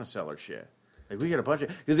 I want to sell our shit. We got a bunch of,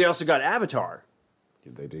 because they also got Avatar.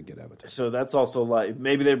 Yeah, they did get Avatar. So that's also,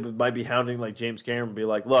 maybe they might be hounding, James Cameron and be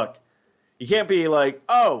look, you can't be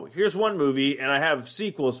oh, here's one movie, and I have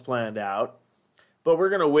sequels planned out, but we're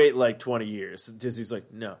going to wait 20 years. Disney's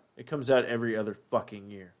no, it comes out every other fucking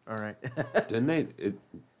year. All right. Didn't they?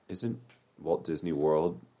 Isn't Walt Disney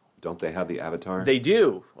World, don't they have the Avatar? They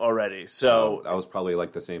do already. So that was probably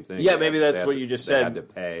the same thing. Yeah, maybe that's what you just said. They had to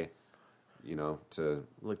pay, to...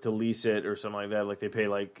 to lease it or something like that. They pay,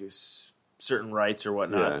 certain rights or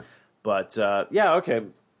whatnot. Yeah. But, okay.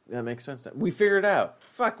 That makes sense. We figured it out.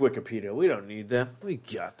 Fuck Wikipedia. We don't need them. We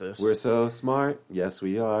got this. We're so smart. Yes,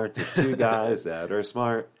 we are. Just two guys that are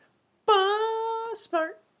smart.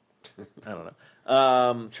 Smart. I don't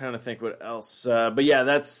know. Trying to think what else. But yeah,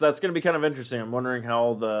 that's going to be kind of interesting. I'm wondering how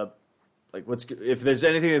all the if there's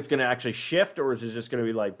anything that's going to actually shift, or is it just going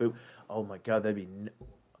to be boom? Oh my god, that'd be.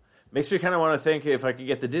 Makes me kind of want to think if I could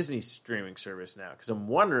get the Disney streaming service now, because I'm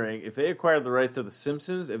wondering if they acquired the rights of The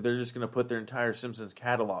Simpsons, if they're just going to put their entire Simpsons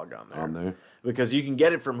catalog on there. Because you can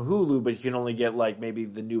get it from Hulu, but you can only get maybe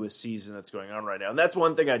the newest season that's going on right now. And that's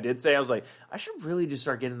one thing I did say. I was I should really just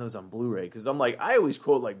start getting those on Blu-ray, because I'm I always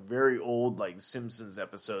quote very old Simpsons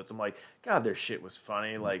episodes. I'm God, their shit was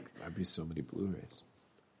funny. That'd be so many Blu-rays.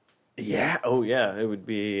 Yeah. Oh yeah, it would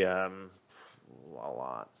be a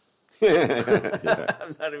lot. Yeah.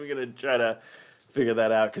 I'm not even going to try to figure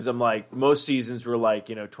that out, because I'm most seasons were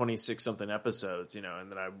 26 something episodes, and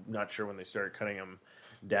then I'm not sure when they started cutting them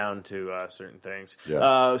down to certain things.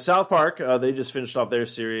 Yeah. South Park, they just finished off their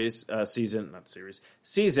season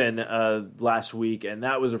last week, and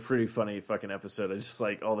that was a pretty funny fucking episode. I just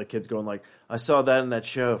all the kids going I saw that in that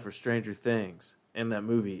show for Stranger Things and that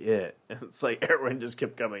movie It. And it's everyone just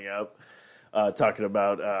kept coming up talking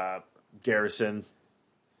about Garrison.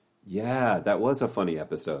 Yeah, that was a funny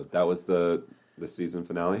episode. That was the The season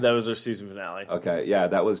finale? That was their season finale. Okay, yeah,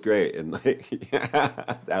 that was great. And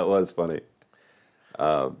that was funny.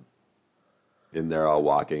 And they're all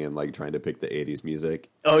walking and trying to pick the 80s music.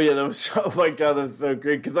 Oh yeah, that was oh my god, that was so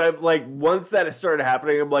great. Because I'm once that started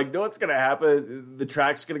happening, I'm like, no, what's gonna happen? The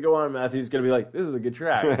track's gonna go on. Matthew's gonna be like, this is a good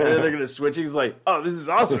track, and then they're gonna switch. He's like, oh, this is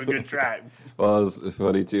also a good track. Well, it's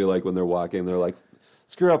funny too. When they're walking, they're like,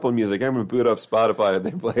 screw up on music. I'm gonna boot up Spotify, and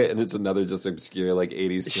they play it, and it's another just obscure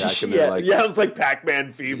 80s track, and they're like, yeah, it was like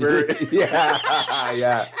Pac-Man Fever.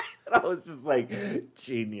 yeah. And I was just like,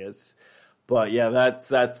 genius. But yeah,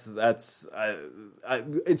 that's it's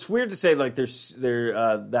weird to say that's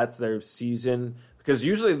their season, because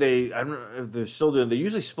usually I don't know if they're still doing. They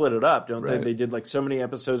usually split it up, don't they? They did so many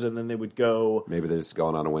episodes, and then they would go. Maybe they're just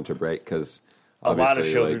going on a winter break because a lot of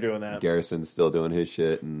shows are doing that. Garrison's still doing his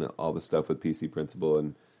shit, and all the stuff with PC Principal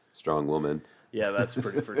and Strong Woman. Yeah, that's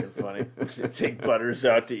pretty freaking funny. They take Butters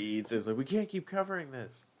out to eat. So it's like, we can't keep covering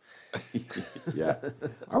this. Yeah.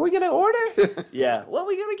 Are we going to order? Yeah. What are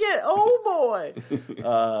we going to get? Oh, boy.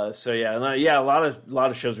 So, yeah. A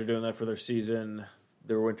lot of shows are doing that for their season,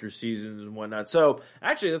 their winter seasons and whatnot. So,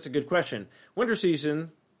 actually, that's a good question. Winter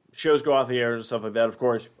season, shows go off the air and stuff like that. Of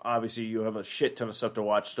course, obviously, you have a shit ton of stuff to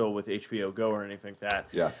watch still with HBO Go or anything like that.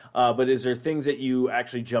 Yeah. But is there things that you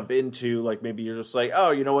actually jump into? Maybe you're just like,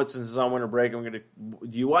 oh, you know what? Since it's on winter break, do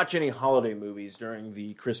you watch any holiday movies during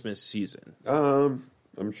the Christmas season?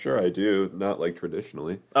 I'm sure I do. Not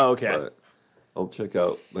traditionally. Oh, okay. But I'll check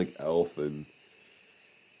out Elf and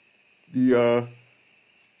the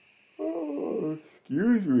oh,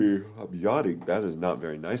 excuse me. I'm yawning. That is not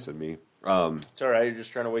very nice of me. It's all right. You're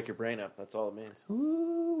just trying to wake your brain up. That's all it means.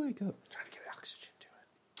 Ooh, wake up. Trying to get oxygen to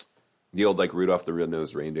it. The old Rudolph the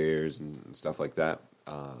Red-Nosed Reindeers and stuff like that.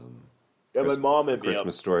 Yeah, my mom hit me up.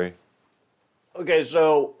 Christmas Story. Okay,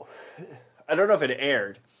 so I don't know if it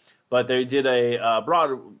aired, but they did a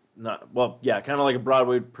kind of like a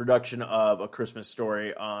Broadway production of A Christmas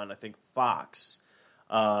Story on, I think, Fox.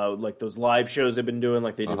 Those live shows they've been doing,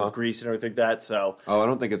 like they did with Grease and everything like that. So, I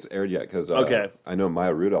don't think it's aired yet because I know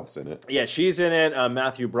Maya Rudolph's in it. Yeah, she's in it.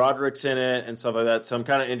 Matthew Broderick's in it and stuff like that. So I'm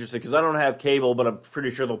kind of interested because I don't have cable, but I'm pretty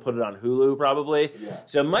sure they'll put it on Hulu probably. Yeah.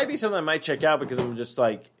 So it might be something I might check out because I'm just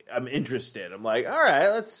I'm interested. I'm like, all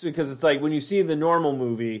right, because it's when you see the normal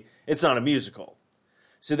movie, it's not a musical.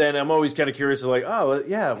 So then I'm always kind of curious, oh,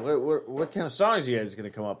 yeah, what kind of songs are you guys going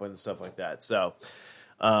to come up with and stuff like that. So,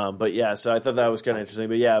 but yeah, so I thought that was kind of interesting.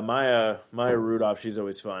 But yeah, Maya Rudolph, she's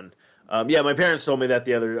always fun. My parents told me that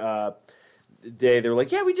the other day. They were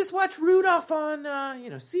like, yeah, we just watched Rudolph on,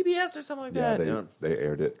 CBS or something like that. Yeah, they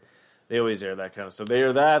aired it. They always air that kind of stuff. They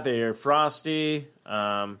air that. They air Frosty. You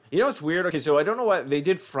know what's weird? Okay, so I don't know why they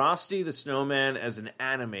did Frosty the Snowman as an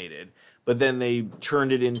animated, but then they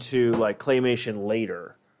turned it into claymation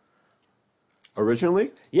later.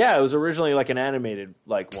 Originally? Yeah, it was originally an animated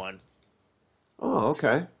one. Oh,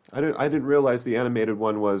 okay. I didn't realize the animated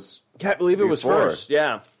one was. Yeah, I believe it was first.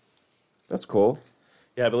 Yeah, that's cool.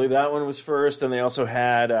 Yeah, I believe that one was first, and they also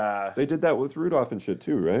had. They did that with Rudolph and shit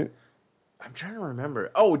too, right? I'm trying to remember.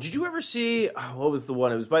 Oh, did you ever see? What was the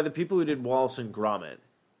one? It was by the people who did Wallace and Gromit.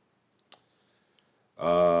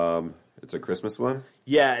 It's a Christmas one.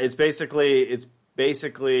 Yeah, it was a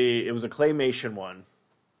claymation one.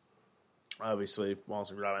 Obviously, Wallace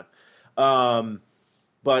and Gromit.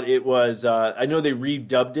 But it was. I know they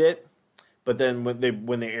redubbed it, but then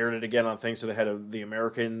when they aired it again on things, so they had the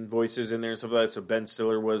American voices in there and stuff like that. So Ben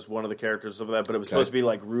Stiller was one of the characters of that, but it was supposed to be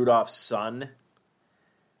Rudolph's son.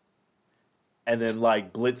 And then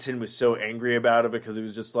Blitzen was so angry about it because it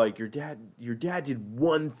was just your dad did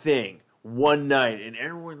one thing one night, and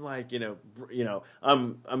everyone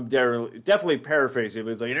I'm definitely paraphrasing,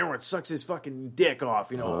 but it's and everyone sucks his fucking dick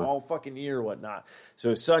off, all fucking year or whatnot.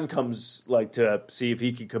 So his son comes to see if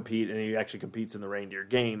he can compete, and he actually competes in the reindeer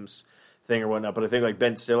games thing or whatnot. But I think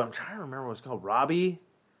Ben Stiller, I'm trying to remember what it's called, Robbie.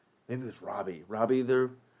 Maybe it was Robbie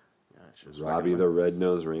the Robbie the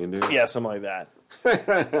Red-Nosed Reindeer. Yeah, something like that.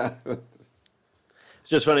 It's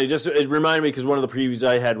just funny. It reminded me because one of the previews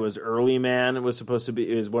I had was Early Man. It was supposed to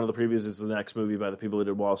be. Is one of the previews is the next movie by the people who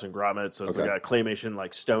did Wallace and Gromit. So it's a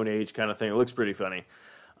claymation Stone Age kind of thing. It looks pretty funny.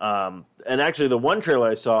 And actually, the one trailer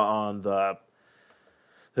I saw on the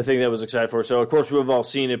thing that I was excited for. So of course we've all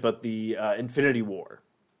seen it, but the Infinity War.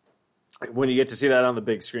 When you get to see that on the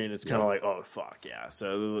big screen, it's kind of oh, fuck, yeah.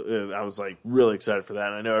 So I was, really excited for that.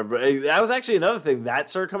 And I know everybody... That was actually another thing. That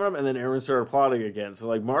started coming up, and then everyone started applauding again.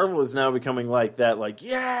 So, Marvel is now becoming that,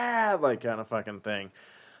 yeah, kind of fucking thing.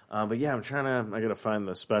 But, yeah, I got to find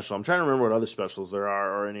the special. I'm trying to remember what other specials there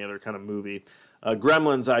are or any other kind of movie.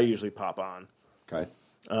 Gremlins, I usually pop on. Okay.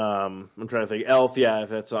 I'm trying to think. Elf, yeah, if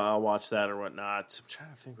that's I'll watch that or whatnot. I'm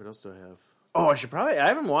trying to think, what else do I have? Oh, I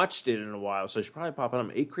haven't watched it in a while, so I should probably pop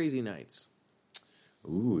on 8 Crazy Nights.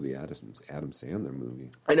 Ooh, the Adam Sandler movie.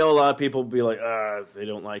 I know a lot of people be like, they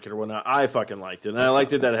don't like it or whatnot. I fucking liked it, and I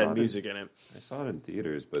liked it that it had music in it. I saw it in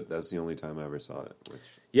theaters, but that's the only time I ever saw it.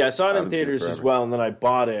 Yeah, I saw it in theaters as well, and then I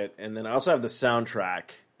bought it, and then I also have the soundtrack.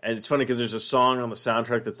 And it's funny because there's a song on the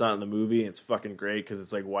soundtrack that's not in the movie, and it's fucking great because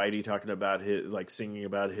it's like Whitey talking about his, like singing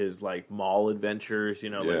about his like mall adventures,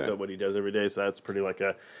 like what he does every day. So that's pretty like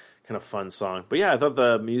a kind of fun song. But yeah, I thought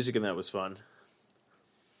the music in that was fun.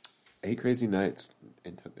 8 Crazy Nights.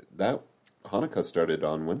 That Hanukkah started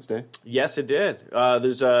on Wednesday. Yes, it did.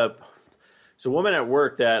 There's a woman at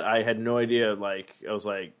work that I had no idea. Like I was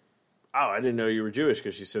like, oh, I didn't know you were Jewish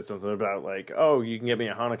because she said something about like, oh, you can get me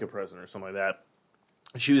a Hanukkah present or something like that.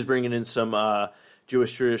 She was bringing in some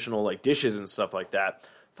Jewish traditional like dishes and stuff like that.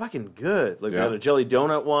 Fucking good. Like we had a jelly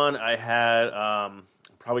donut one. I had I'm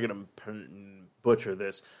probably gonna butcher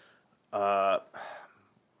this. Crap.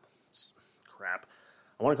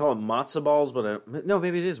 I want to call it matzo balls, but no,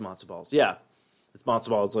 maybe it is matzo balls. Yeah, it's matzo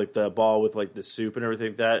balls. It's like the ball with like the soup and everything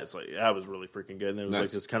like that. It's like that was really freaking good. And it was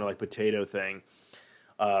like this kind of like potato thing.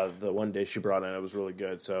 The one day she brought in, it was really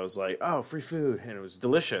good. So I was like, oh, free food, and it was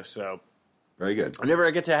delicious. So. Very good. I've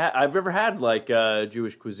never had like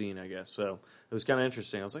Jewish cuisine, I guess. So it was kind of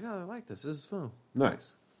interesting. I was like, oh, I like this. This is fun.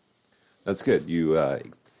 Nice. That's good. You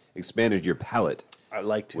expanded your palate. I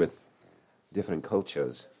like to with different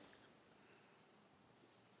cultures.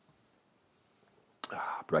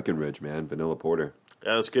 Breckenridge, man, vanilla porter.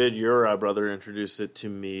 Yeah, that's good. Your brother introduced it to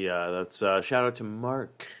me. That's shout out to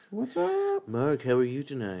Mark. What's up, Mark? How are you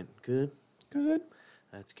tonight? Good. Good.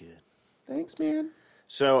 That's good. Thanks, man.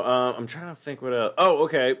 So I'm trying to think what else. Oh,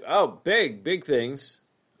 okay. Oh, big things.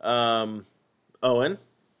 Owen,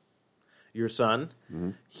 your son,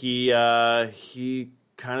 he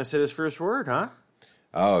kind of said his first word, huh?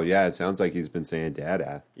 Oh yeah, it sounds like he's been saying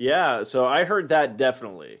 "dada." Yeah, so I heard that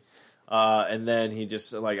definitely, and then he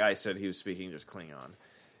just like I said, he was speaking just Klingon.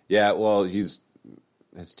 Yeah, well, his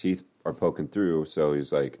teeth are poking through, so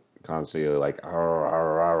he's like constantly like arr,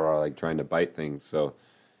 arr, arr, arr, like trying to bite things. So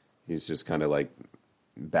he's just kind of like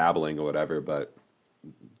babbling or whatever, but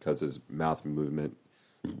because his mouth movement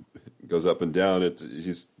goes up and down,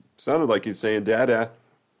 he's sounded like he's saying "dada."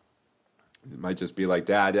 It might just be like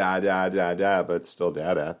 "da da da da da," but it's still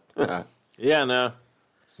 "dada." Yeah, no.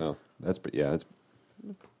 So that's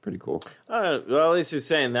pretty cool. Well, at least he's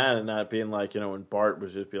saying that and not being like when Bart would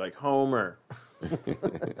just be like Homer.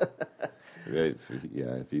 Right?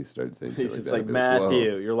 Yeah, if he started saying he's shit just like like that,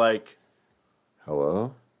 Matthew. whoa. You're like,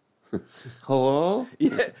 Hello. Hello?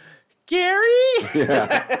 Yeah, Gary?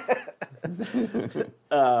 Yeah. Is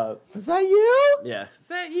that you? Yeah. Is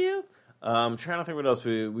that you? I'm trying to think what else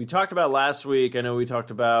we talked about last week. I know we talked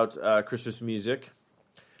about Christmas music.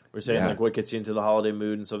 We're saying like what gets you into the holiday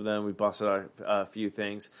mood and stuff. Then we busted out a few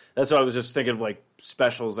things. That's why I was just thinking of like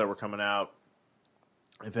specials that were coming out.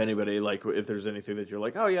 If anybody if there's anything that you're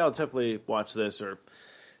like, oh yeah, I'll definitely watch this or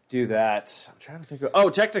do that. I'm trying to think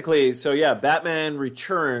of... technically, so yeah, Batman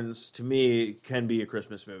Returns, to me, can be a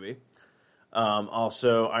Christmas movie.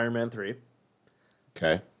 Also, Iron Man 3.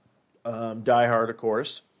 Okay. Die Hard, of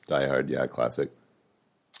course. Die Hard, yeah, classic.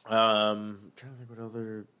 I'm trying to think what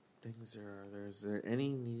other things there are. Is there any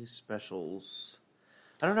new specials?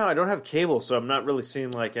 I don't know. I don't have cable, so I'm not really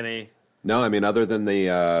seeing like any... No, I mean, other than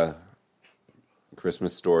the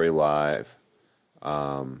Christmas Story Live...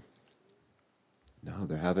 No,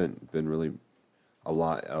 there haven't been really a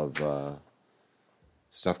lot of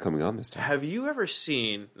stuff coming on this time. Have you ever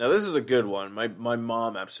seen... Now, this is a good one. My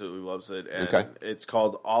mom absolutely loves it. And It's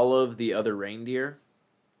called Olive the Other Reindeer.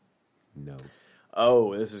 No.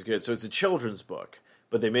 Oh, this is good. So it's a children's book,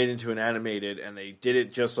 but they made it into an animated, and they did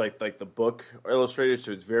it just like the book illustrated,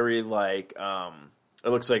 so it's very like... it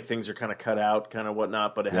looks like things are kind of cut out, kind of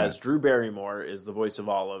whatnot, but it has Drew Barrymore is the voice of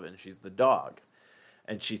Olive, and she's the dog.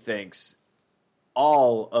 And she thinks...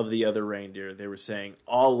 all of the other reindeer. They were saying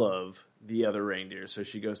all of the other reindeer. So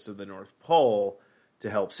she goes to the North Pole to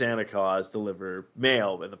help Santa Claus deliver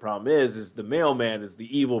mail. And the problem is the mailman is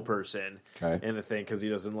the evil person in the thing because he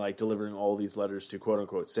doesn't like delivering all these letters to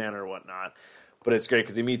quote-unquote Santa or whatnot. But it's great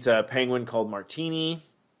because he meets a penguin called Martini.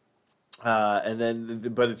 But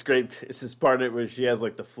it's great. There's this part of it where she has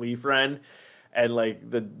like the flea friend. And like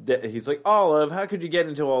he's like, Olive, how could you get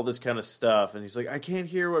into all this kind of stuff? And he's like, I can't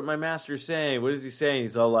hear what my master's saying. What is he saying?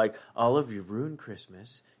 He's all like, Olive, you've ruined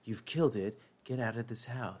Christmas. You've killed it. Get out of this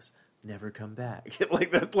house. never come back.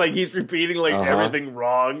 Like that, like he's repeating like everything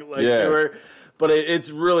wrong like to her. But it's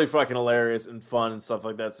really fucking hilarious and fun and stuff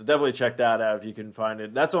like that. So definitely check that out if you can find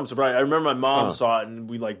it. That's what I'm surprised. I remember my mom saw it and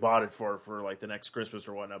we like bought it for like the next Christmas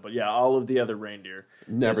or whatnot. But yeah, All of the Other Reindeer.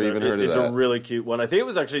 Never even heard of that. It's a really cute one. I think it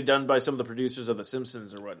was actually done by some of the producers of The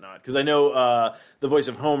Simpsons or whatnot. Because I know the voice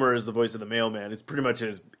of Homer is the voice of the mailman. It's pretty much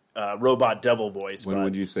his robot devil voice. When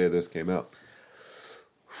would you say this came out?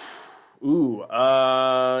 Ooh,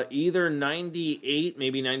 either 98,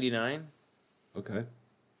 maybe 99. Okay.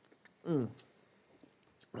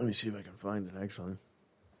 Let me see if I can find it, actually.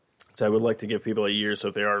 So I would like to give people a year so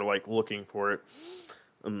if they are, like, looking for it.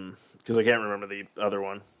 Because I can't remember the other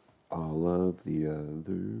one. All of the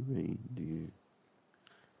other reindeer.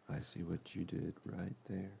 I see what you did right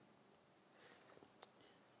there.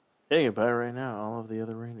 Yeah, you can buy it right now. All of the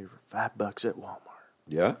Other Reindeer for $5 at Walmart.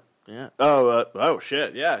 Yeah? Yeah. Oh,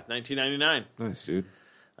 shit. Yeah, $19.99. Nice, dude.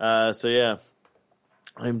 So, yeah.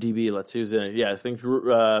 IMDb, let's see who's in it. Yeah, I think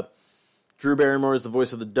Drew Barrymore is the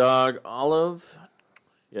voice of the dog. Olive.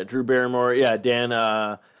 Yeah, Drew Barrymore. Yeah, Dan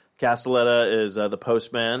Castelletta is the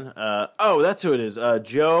postman. That's who it is.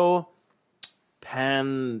 Joe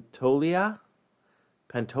Pantolio.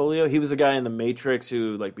 He was the guy in The Matrix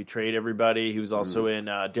who like betrayed everybody. He was also in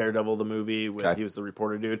Daredevil, the movie. He was the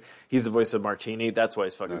reporter dude. He's the voice of Martini. That's why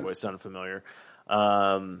his fucking voice sounded familiar.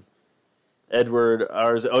 Edward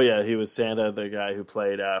Ars. Oh yeah, he was Santa, the guy who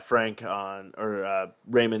played Frank on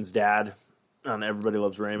Raymond's dad on Everybody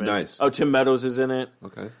Loves Raymond. Nice. Oh, Tim Meadows is in it.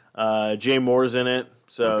 Okay. Jay Moore's in it.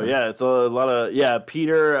 So yeah, it's a lot of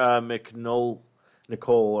Peter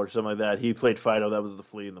Nicole or something like that. He played Fido. That was the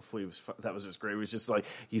Flea, and the Flea that was just great. It was just like,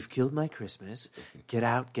 you've killed my Christmas. Get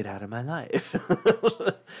out of my life.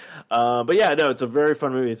 But yeah, no, it's a very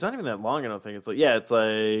fun movie. It's not even that long. I don't think it's it's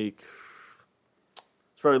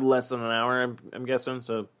probably less than an hour. I'm guessing.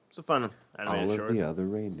 So it's a fun animated short. All of the Other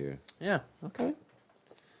Reindeer. Yeah. Okay.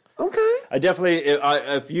 I definitely,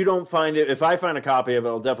 if you don't find it, if I find a copy of it,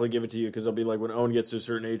 I'll definitely give it to you because I'll be like, when Owen gets to a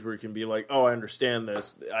certain age where he can be like, oh, I understand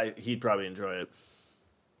this, he'd probably enjoy it.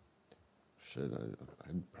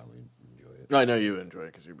 I'd probably enjoy it. I know you would enjoy it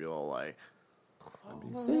because you'd be all like,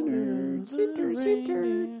 Centered.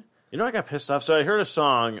 You know, I got pissed off. So I heard a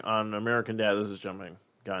song on American Dad. This is jumping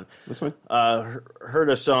gun. This one? Heard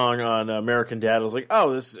a song on American Dad. I was like,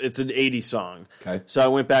 oh, it's an 80s song. Okay. So I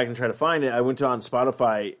went back and tried to find it. I went on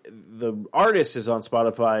Spotify. The artist is on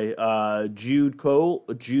Spotify, Jude Cole.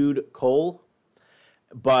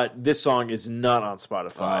 But this song is not on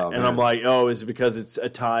Spotify. Oh, and I'm like, oh, is it because it's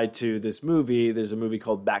tied to this movie? There's a movie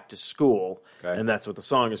called Back to School. Okay. And that's what the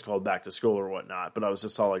song is called, Back to School or whatnot. But I was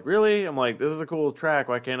just all like, really? I'm like, this is a cool track.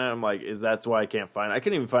 Why can't I? I'm like, that's why I can't find it. I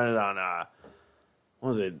couldn't even find it on,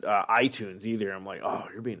 iTunes either. I'm like, oh,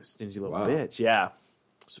 you're being a stingy little bitch. Yeah.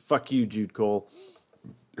 So fuck you, Jude Cole.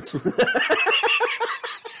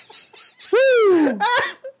 Woo!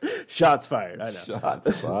 Shots fired. I know.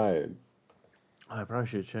 Shots fired. I probably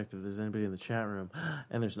should have checked if there's anybody in the chat room,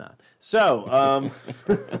 and there's not. So,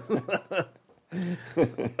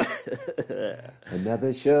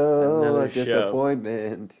 Another show,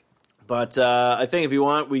 disappointment. But I think if you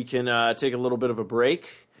want, we can take a little bit of a break.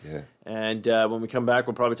 Yeah. And when we come back,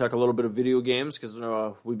 we'll probably talk a little bit of video games because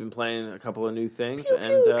we've been playing a couple of new things,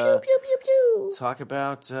 talk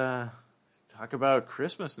about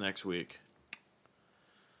Christmas next week.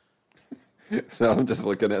 So I'm just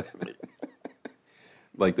looking at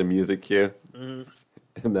like the music cue and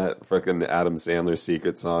that fucking Adam Sandler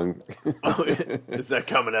secret song. Oh, is that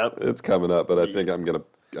coming up? It's coming up, but I think I'm gonna.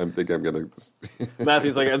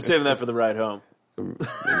 Matthew's like, I'm saving that for the ride home.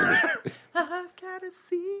 I've got a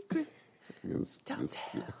secret.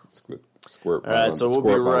 Squirt. All right, so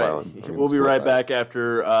we'll be right back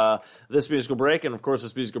after this musical break, and of course,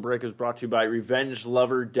 this musical break is brought to you by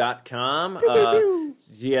RevengeLover.com. To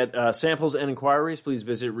get samples and inquiries, please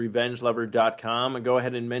visit RevengeLover.com and go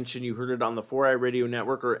ahead and mention you heard it on the 4i Radio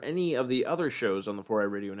Network or any of the other shows on the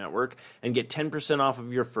 4i Radio Network, and get 10% off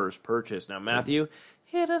of your first purchase. Now, Matthew,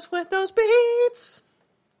 hit us with those beats.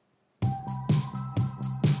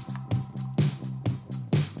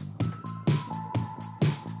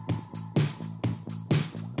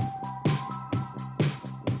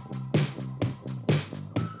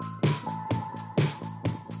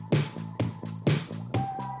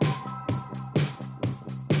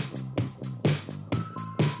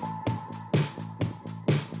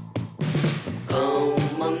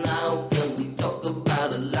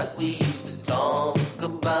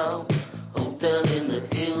 Hotel in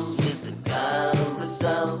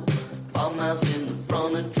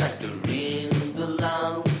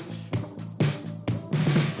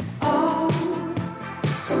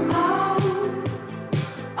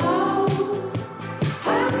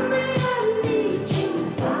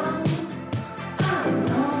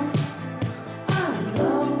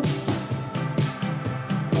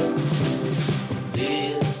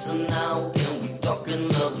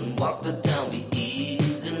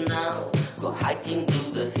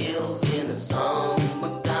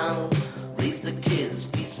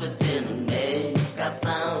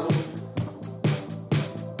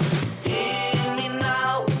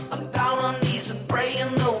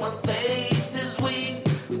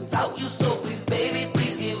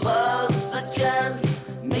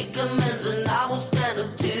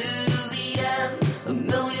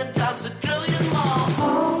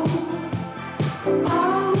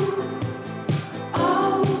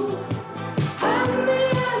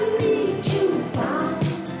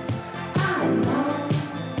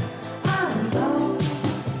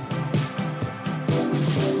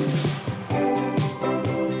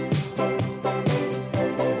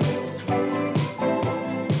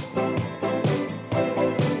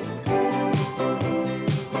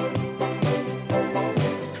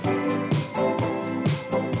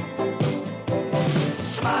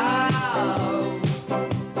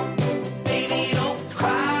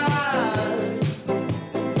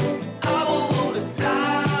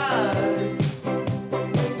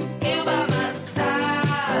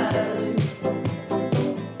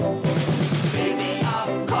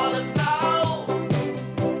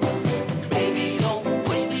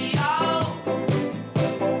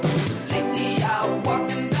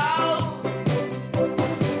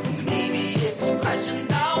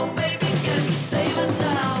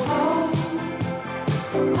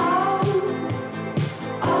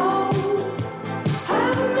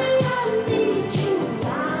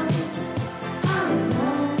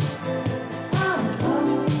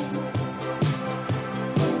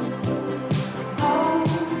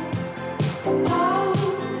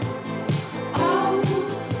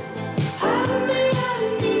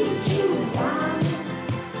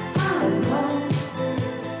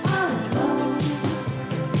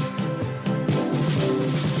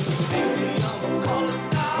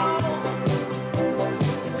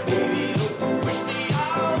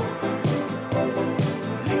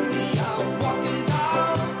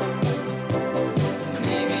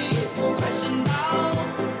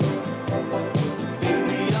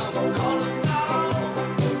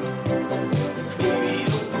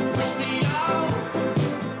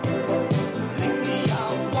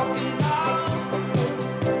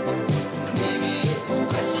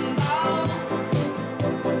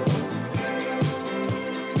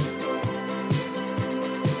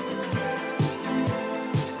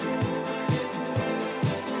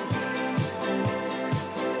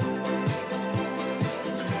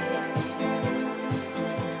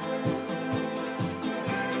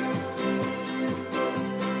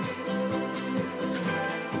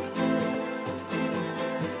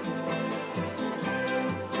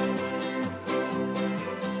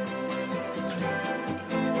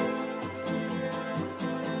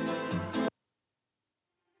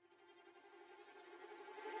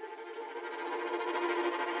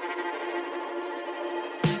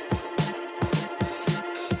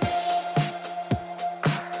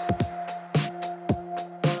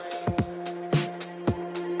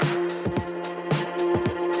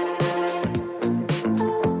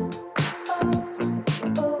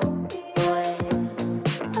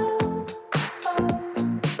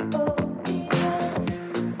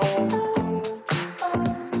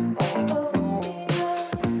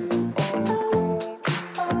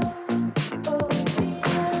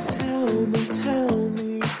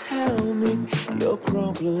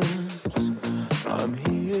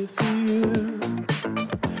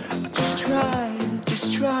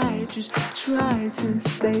just try to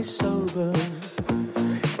stay sober.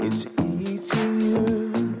 It's eating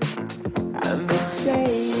you, and they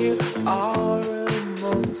say you are a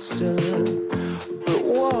monster, but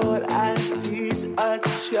what I see's a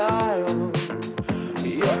child.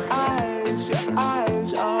 Your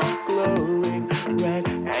eyes are glowing red,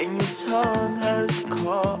 and your tongue has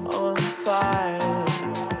caught on fire.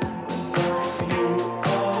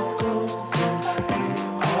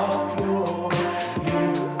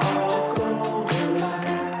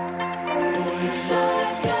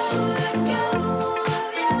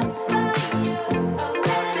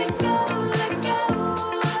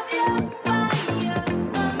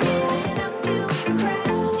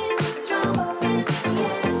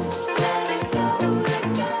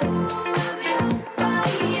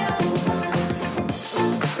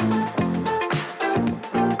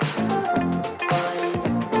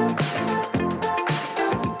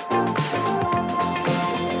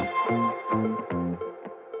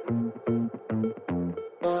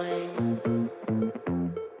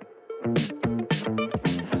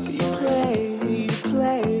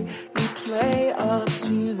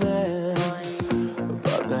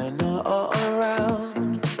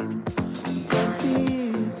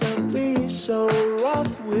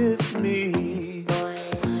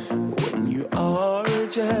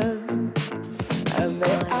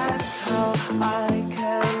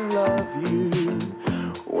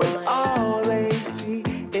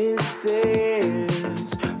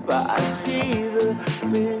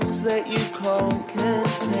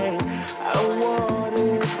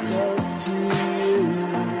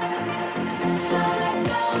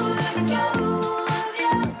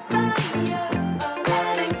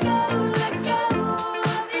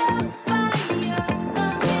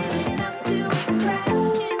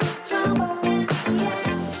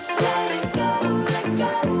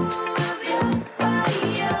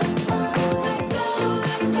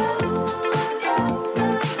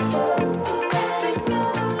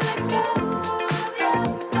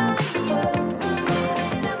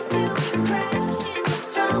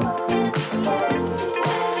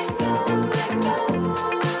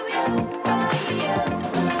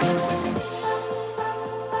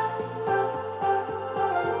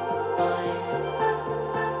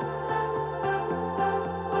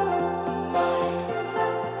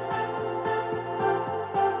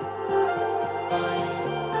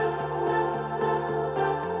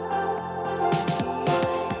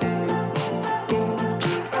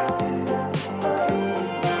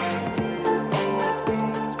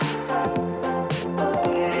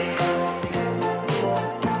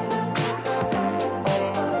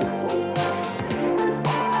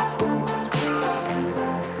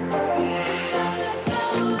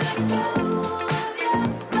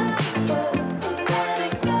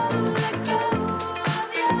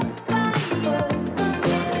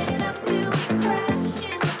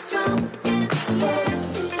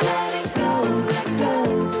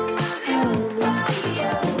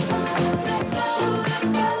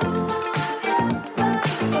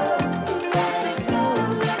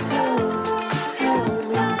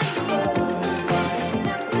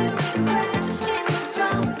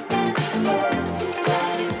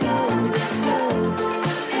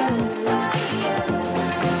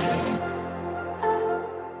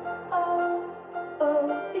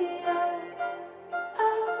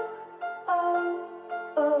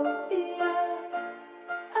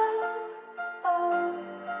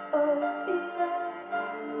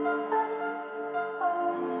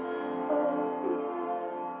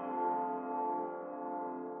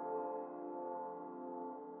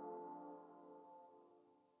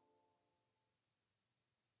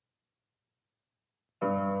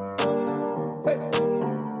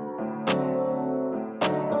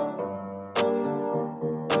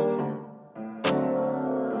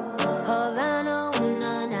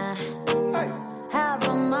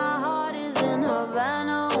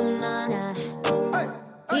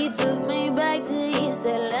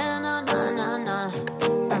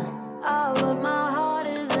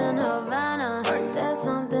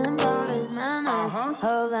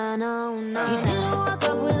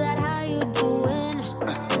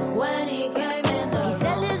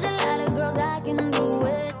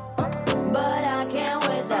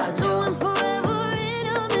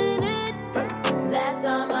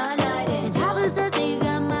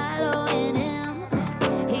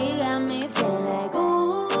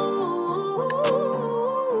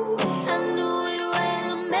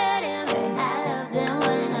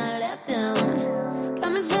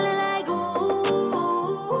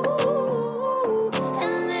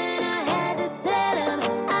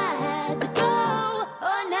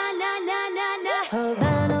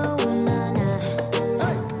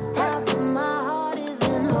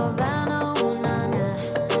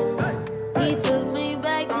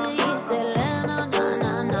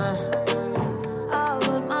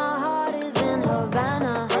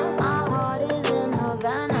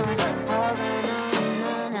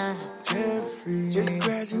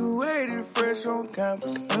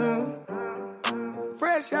 campus.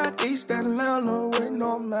 Fresh out East Atlanta with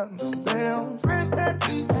no mountains. Damn, fresh out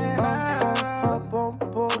East Atlanta. Up on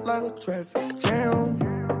board like a traffic jam.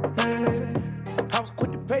 Man, I was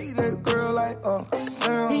quick to pay that girl like Uncle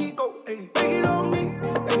Sam. He go, hey, take it on me.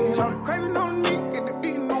 Hey, try to crave it on me. Get the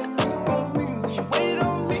beating on me. She waited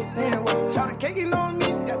on me. Damn, well, try to cake it on me.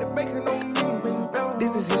 Got the bacon on me.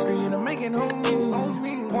 This is history and I'm making on me.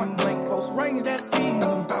 Point blank, close range, that feed.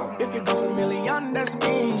 If it goes a million, that's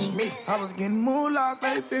me. I was getting moolah,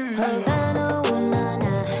 baby. Havana, ooh, nah,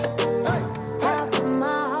 nah. Half of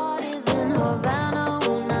my heart is in Havana,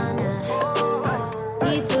 ooh, nah, nah.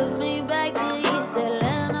 He took me back to East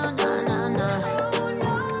Atlanta, nah, nah, nah.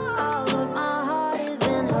 All of my heart is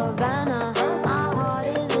in Havana. My heart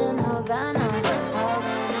is in Havana.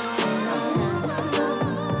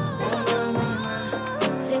 Havana,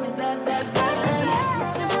 take me back, back, back.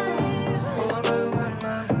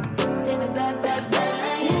 Take me back, back, back.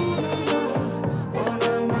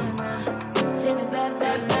 Take me back, back,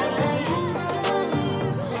 back.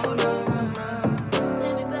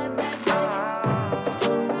 Take me back, back, back.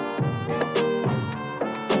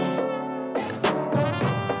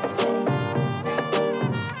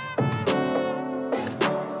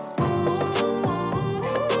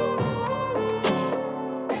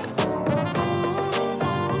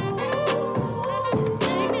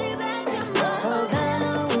 Take me back to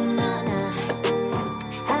Havana, ooh, nah, nah.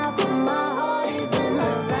 Half of my heart is in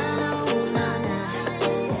Havana, ooh, nah, nah.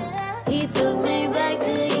 He took me back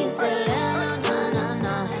to East Atlanta, nah, nah,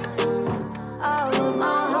 nah. All of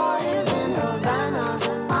my heart is in Havana.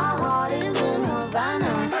 My heart is in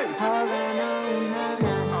Havana. Havana, ooh, nah,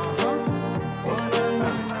 nah. Take me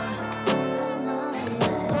back.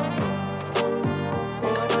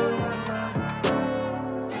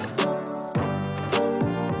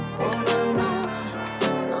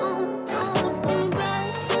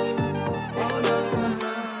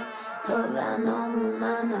 Havana, ooh,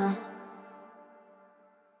 nah, nah.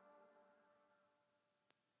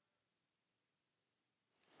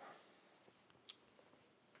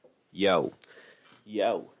 Yo,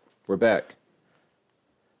 Yo. we're back.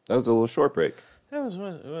 That was a little short break. It was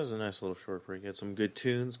a nice little short break. Had some good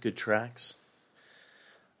tunes, good tracks.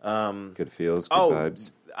 Good feels, good Oh, vibes.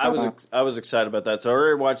 I was excited about that. So I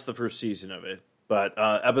already watched the first season of it, but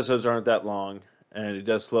episodes aren't that long, and it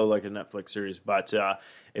does flow like a Netflix series. But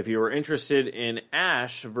if you were interested in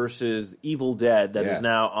Ash versus Evil Dead, that is Yeah.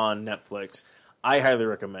 now on Netflix, I highly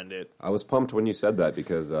recommend it. I was pumped when you said that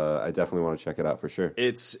because I definitely want to check it out for sure.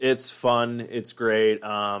 It's fun. It's great.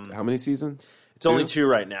 How many seasons? It's only 2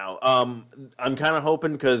 right now. I'm kind of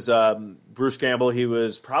hoping because Bruce Campbell, he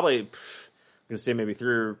was probably, I'm going to say maybe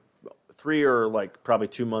three or like probably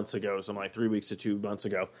 2 months ago, something like 3 weeks to 2 months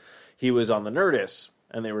ago, he was on the Nerdist,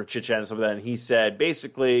 and they were chit-chatting stuff like that, and he said,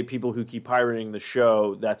 basically, people who keep pirating the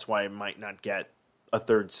show, that's why it might not get a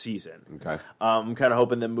third season. Okay. I'm kind of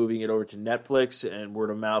hoping them moving it over to Netflix and word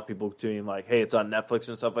of mouth, people doing like, hey, it's on Netflix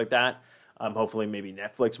and stuff like that. Hopefully maybe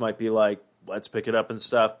Netflix might be like, let's pick it up and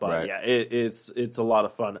stuff. But Right. yeah, it's a lot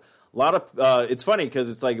of fun. It's funny because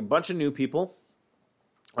it's like a bunch of new people.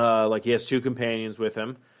 Like he has 2 companions with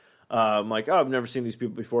him. I'm like, oh, I've never seen these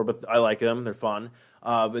people before, but I like them. They're fun.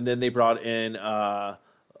 And then they brought in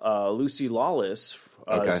Lucy Lawless,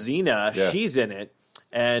 Okay. Xena. Yeah. She's in it.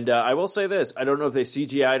 And I will say this. I don't know if they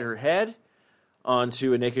CGI'd her head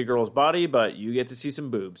onto a naked girl's body, but you get to see some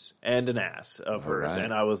boobs and an ass of hers. right.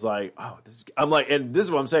 And I was like, oh, and this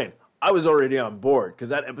is what I'm saying. I was already on board because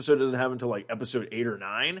that episode doesn't happen until like episode 8 or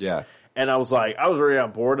 9. Yeah. And I was like, I was already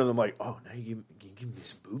on board, and I'm like, oh, now you give me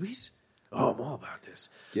some boobies? Oh, I'm all about this.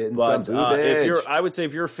 Getting But some if boobage. I would say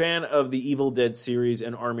if you're a fan of the Evil Dead series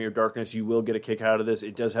and Army of Darkness, you will get a kick out of this.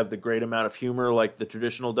 It does have the great amount of humor like the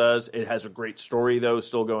traditional does. It has a great story, though,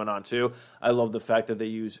 still going on, too. I love the fact that they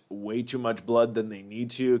use way too much blood than they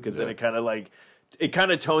need to, because then it kind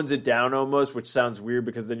of tones it down almost, which sounds weird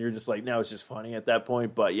because then you're just like, now it's just funny at that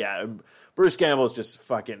point. But yeah, Bruce Campbell is just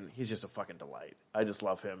he's just a fucking delight. I just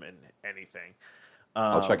love him in anything.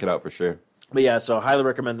 I'll check it out for sure. But yeah, so highly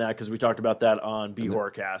recommend that because we talked about that on B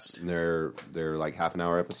Horrorcast. And they're like half an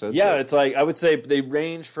hour episodes? Yeah, it's like, I would say they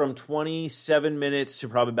range from 27 minutes to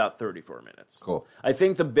probably about 34 minutes. Cool. I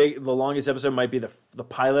think the longest episode might be the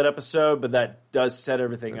pilot episode, but that does set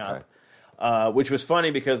everything up. Which was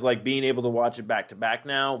funny because like being able to watch it back to back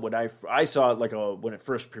now, when I saw it like when it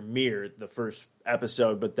first premiered, the first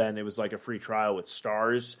episode, but then it was like a free trial with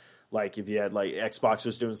Stars. Like if you had like Xbox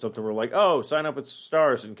was doing something where like, oh, sign up with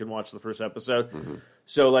Stars and can watch the first episode. Mm-hmm.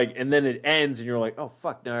 So like, and then it ends and you're like, oh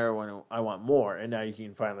fuck, now I want more, and now you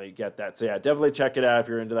can finally get that. So yeah, definitely check it out if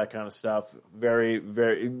you're into that kind of stuff. Very,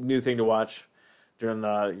 very new thing to watch.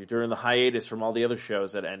 during the hiatus from all the other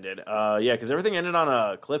shows that ended. Yeah, because everything ended on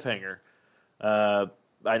a cliffhanger.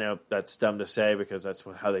 I know that's dumb to say because that's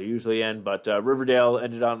how they usually end, but Riverdale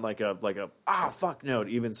ended on like a fuck note.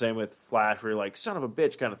 Even same with Flash, where you're like son of a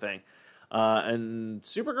bitch kind of thing. And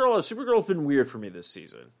Supergirl's been weird for me this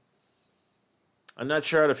season. I'm not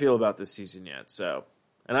sure how to feel about this season yet. So,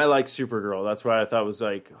 and I like Supergirl. That's why I thought it was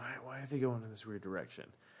like, why are they going in this weird direction?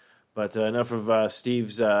 But enough of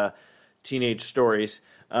Steve's teenage stories.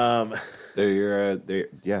 They're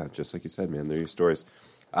just like you said, man. They're your stories.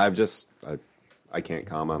 I can't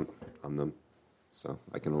comment on them, so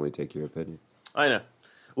I can only take your opinion. I know.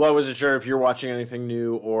 Well, I wasn't sure if you're watching anything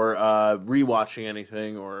new or rewatching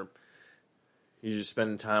anything, or you just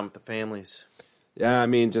spending time with the families. Yeah, I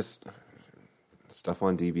mean, just stuff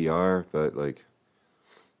on DVR, but like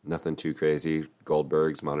nothing too crazy.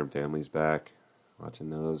 Goldberg's Modern Family's back. Watching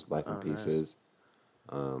those. Life in Pieces.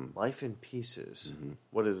 Nice. Life in Pieces. Mm-hmm.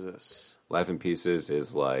 What is this? Life in Pieces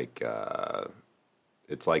is like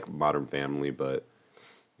it's like Modern Family, but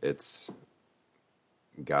it's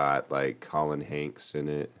got like Colin Hanks in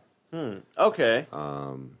it. Okay.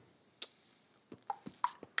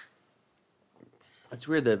 It's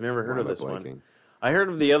weird that I've never heard of this one. I heard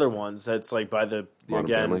of the other ones. That's like by the Modern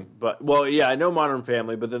Family? But well, yeah, I know Modern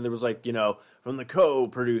Family, but then there was like from the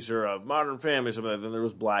co-producer of Modern Family, something like that. Then there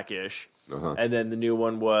was Blackish, and then the new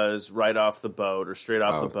one was Right Off the Boat or Straight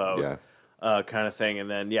Off the Boat, kind of thing. And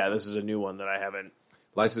then this is a new one that I haven't.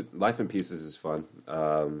 Life in Pieces is fun.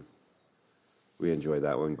 We enjoyed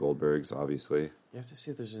that one. Goldberg's, obviously. You have to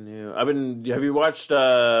see if there's a new. Have you watched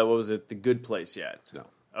what was it, The Good Place yet? No.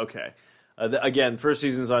 Okay. Again, first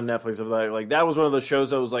season's on Netflix. Like that was one of those shows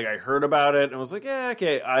that was like I heard about it and I was like, yeah,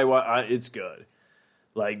 okay, it's good.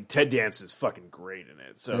 Like Ted Danson's fucking great in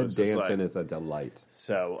it. So Ted Danson is a delight.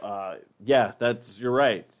 So you're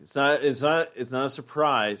right. It's not a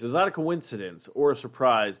surprise. It's not a coincidence or a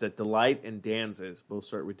surprise that Delight and Danzig both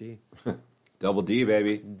start with D. Double D,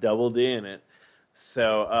 baby. Double D in it.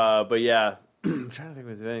 So, but yeah, I'm trying to think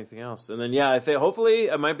if there's anything else. And then I think hopefully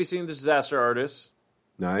I might be seeing The Disaster Artist.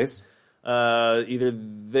 Nice. Hopefully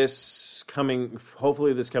this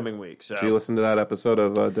coming week. So, did you listen to that episode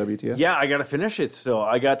of WTF? Yeah, I got to finish it still.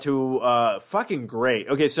 I got to fucking great.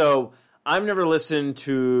 Okay, so I've never listened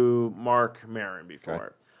to Marc Maron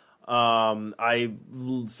before. Okay. I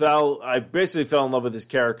basically fell in love with his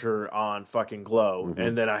character on fucking Glow,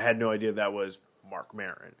 and then I had no idea that was Marc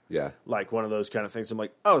Maron. Yeah. Like one of those kind of things. I'm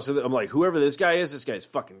like, I'm like, whoever this guy is, this guy's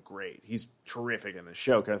fucking great. He's terrific in the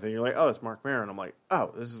show kind of thing. You're like, it's Marc Maron. I'm like,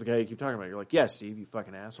 this is the guy you keep talking about. You're like, yes, Steve, you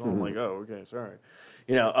fucking asshole. I'm like, okay, sorry.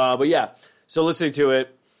 But yeah. So listening to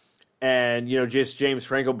it and, just James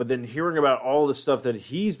Franco, but then hearing about all the stuff that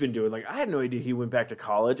he's been doing, like I had no idea he went back to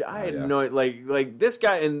college. I had no, like this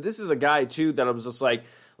guy, and this is a guy too that I was just like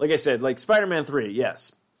I said, like Spider-Man 3,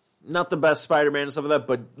 yes. Not the best Spider-Man and stuff like that,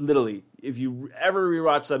 but literally, if you ever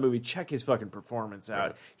rewatch that movie, check his fucking performance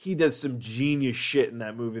out. Yeah. He does some genius shit in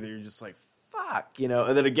that movie that you're just like, fuck,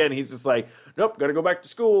 And then again, he's just like, nope, got to go back to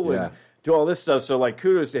school and do all this stuff. So, like,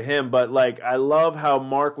 kudos to him. But, like, I love how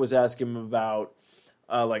Mark was asking him about,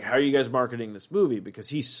 like, how are you guys marketing this movie? Because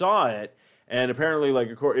he saw it, and apparently, like,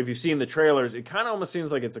 if you've seen the trailers, it kind of almost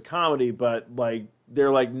seems like it's a comedy, but, like,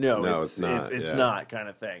 they're like, no it's not. It's not kind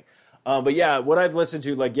of thing. But yeah, what I've listened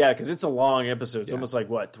to, because it's a long episode. It's almost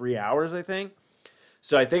like, 3 hours, I think?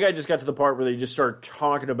 So I think I just got to the part where they just started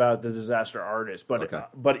talking about The Disaster Artist.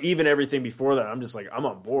 But even everything before that, I'm just like, I'm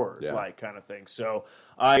on board, kind of thing. So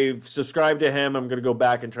I've subscribed to him. I'm going to go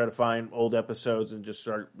back and try to find old episodes and just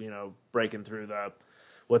start, breaking through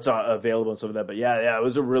what's available and stuff like that. But yeah, it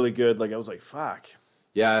was a really good, I was like, fuck.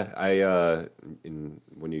 Yeah,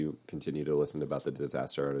 when you continue to listen about The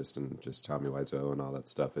Disaster Artist and just Tommy Wiseau and all that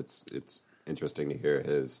stuff, it's interesting to hear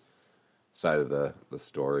his side of the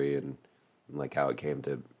story and like how it came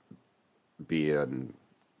to be and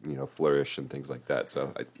flourish and things like that.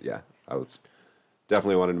 So I was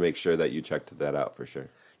definitely wanted to make sure that you checked that out for sure.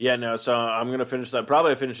 Yeah, no. So I'm gonna finish that.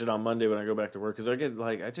 Probably finish it on Monday when I go back to work because I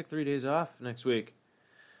took 3 days off next week.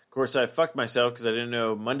 Of course, I fucked myself because I didn't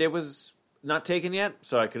know Monday was not taken yet,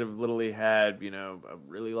 so I could have literally had, a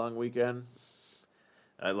really long weekend.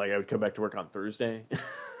 I would come back to work on Thursday.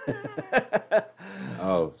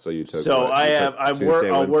 So you took. So what? I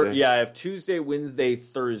have Tuesday, Wednesday,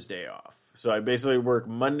 Thursday off. So I basically work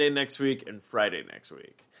Monday next week and Friday next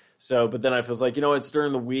week. So, but then I was like, it's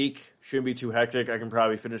during the week. Shouldn't be too hectic. I can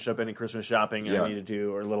probably finish up any Christmas shopping I need to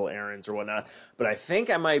do or little errands or whatnot. But I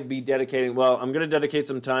think I might be I'm going to dedicate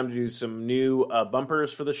some time to do some new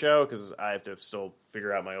bumpers for the show because I have to still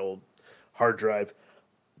figure out my old hard drive.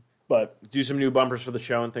 but do some new bumpers for the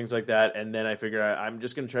show and things like that. And then I figure I'm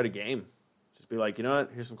just going to try to game. Just be like, you know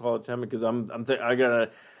what? Here's some quality time because I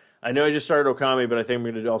know I just started Okami, but I think I'm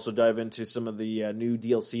going to also dive into some of the new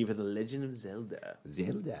DLC for The Legend of Zelda.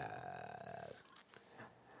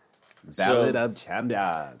 Ballad of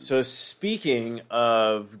Champions. So speaking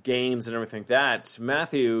of games and everything like that,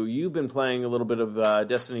 Matthew, you've been playing a little bit of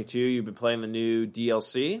Destiny 2. You've been playing the new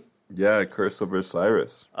DLC. Yeah, Curse of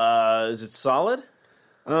Osiris. Is it solid?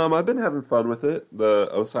 I've been having fun with it. The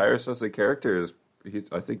Osiris as a character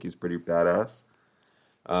I think he's pretty badass.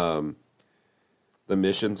 The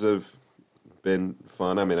missions have been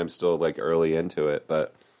fun. I mean, I'm still like early into it,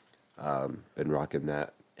 but been rocking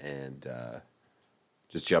that and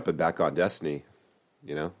just jumping back on Destiny,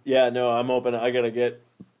 you know? Yeah, no, I'm open. I got to get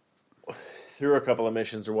through a couple of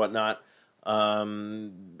missions or whatnot.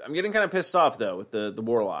 I'm getting kind of pissed off, though, with the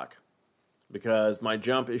Warlock because my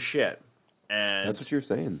jump is shit. And that's what you're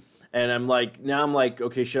saying. And I'm like,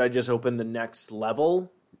 okay, should I just open the next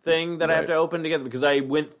level thing that I have to open together? Because I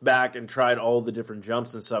went back and tried all the different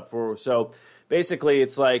jumps and stuff so basically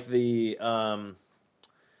it's like I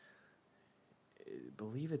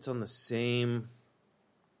believe it's on the same.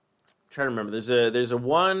 I'm trying to remember. There's a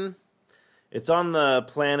one. It's on the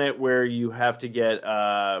planet where you have to get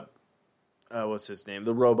what's his name?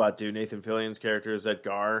 The robot dude, Nathan Fillion's character, is that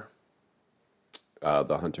Gar?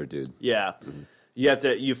 The hunter dude. Yeah. Mm-hmm. You have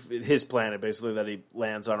to his planet basically that he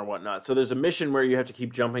lands on or whatnot. So there's a mission where you have to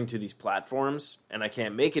keep jumping to these platforms, and I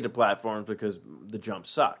can't make it to platforms because the jump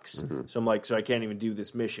sucks. Mm-hmm. So I'm like, so I can't even do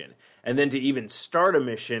this mission. And then to even start a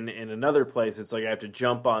mission in another place, it's like I have to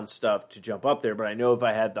jump on stuff to jump up there. But I know if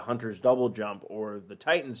I had the Hunter's double jump or the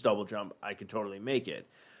Titan's double jump, I could totally make it.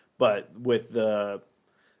 But with the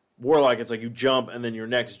Warlock, it's like you jump, and then your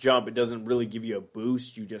next jump, it doesn't really give you a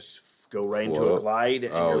boost. You just go right into a glide,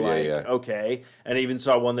 and you're okay. And I even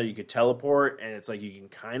saw one that you could teleport, and it's like you can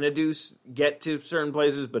kind of get to certain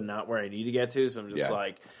places, but not where I need to get to. So I'm just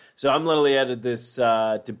so I'm literally at this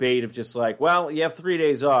debate of just like, well, you have 3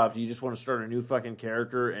 days off. Do you just want to start a new fucking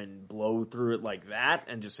character and blow through it like that,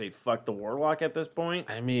 and just say fuck the Warlock at this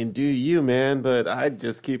point? I mean, do you, man? But I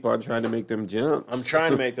just keep on trying to make them jump. I'm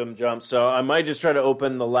trying to make them jump, so I might just try to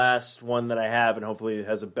open the last one that I have, and hopefully it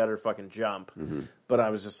has a better fucking jump. Mm-hmm. But I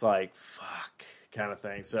was just like, fuck, kind of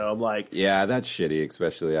thing. So I'm like... Yeah, that's shitty,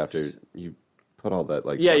 especially after you put all that,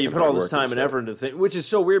 you put all this time and effort into the thing, which is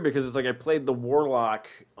so weird because it's like I played the Warlock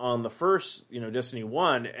on the first, Destiny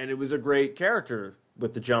 1, and it was a great character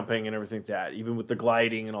with the jumping and everything like that. Even with the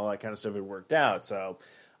gliding and all that kind of stuff, it worked out. So,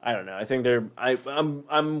 I don't know. I think I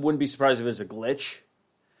wouldn't be surprised if there's a glitch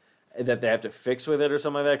that they have to fix with it or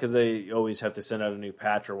something like that, because they always have to send out a new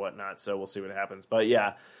patch or whatnot, so we'll see what happens. But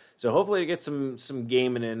yeah, so hopefully to get some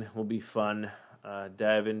gaming in will be fun.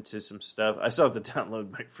 Dive into some stuff. I still have to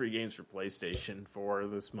download my free games for PlayStation 4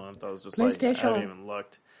 this month. I was just like, I haven't even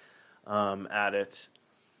looked at it.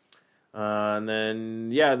 And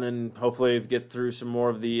then hopefully get through some more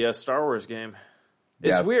of the Star Wars game.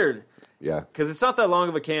 It's weird. Yeah. Because it's not that long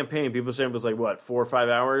of a campaign. People say it was like, 4 or 5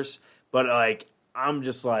 hours? But like, I'm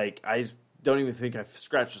just like, I don't even think I've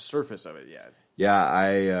scratched the surface of it yet. Yeah,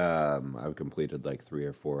 I've completed like 3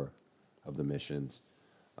 or 4 of the missions.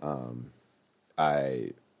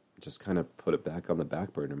 I just kind of put it back on the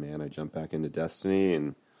back burner, man. I jumped back into Destiny,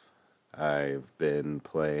 and I've been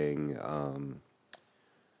playing,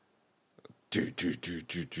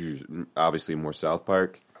 obviously more South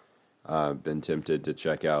Park. I've been tempted to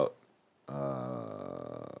check out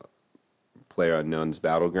PlayerUnknown's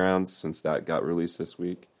Battlegrounds since that got released this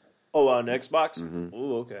week. Oh, on Xbox? Mm-hmm.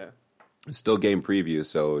 Oh, okay. It's still game preview,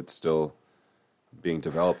 so it's still being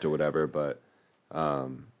developed or whatever, but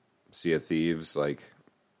Sea of Thieves, like,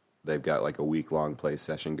 they've got like a week-long play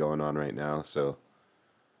session going on right now, so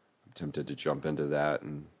I'm tempted to jump into that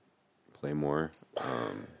and play more.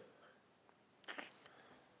 I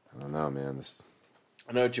don't know, man.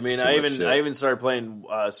 I know what you mean. I even started playing,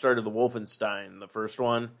 started the Wolfenstein, the first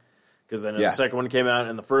one, because I know the second one came out,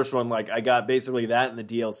 and the first one, like, I got basically that and the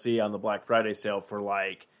DLC on the Black Friday sale for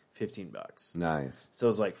like $15. Nice. So I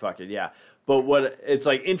was like, fuck it, yeah. But it's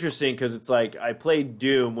like interesting because it's like I played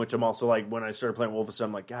Doom, which I'm also like when I started playing Wolfenstein,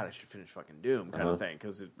 I'm like, God, I should finish fucking Doom kind of thing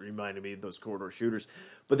because it reminded me of those corridor shooters.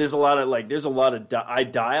 But there's a lot of I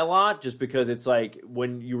die a lot just because it's like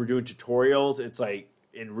when you were doing tutorials, it's like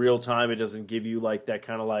in real time it doesn't give you like that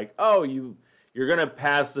kind of like, oh, you you're going to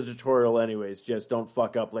pass the tutorial anyways, just don't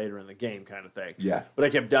fuck up later in the game kind of thing. Yeah. But I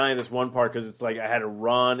kept dying this one part because it's like I had to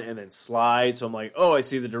run and then slide. So I'm like, oh, I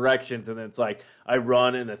see the directions. And then it's like I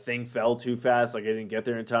run and the thing fell too fast. Like I didn't get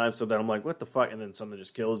there in time. So then I'm like, what the fuck? And then something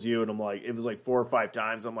just kills you. And I'm like, it was like 4 or 5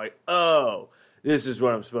 times. I'm like, oh, this is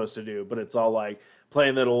what I'm supposed to do. But it's all like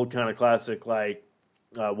playing that old kind of classic like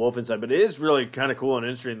Wolfenstein. But it is really kind of cool and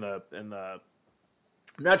interesting in the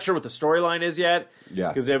I'm not sure what the storyline is yet,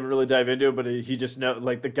 because they haven't really dived into it. But he just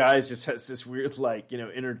like the guy just has this weird like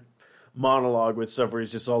inner monologue with stuff where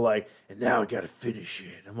he's just all like, and now I got to finish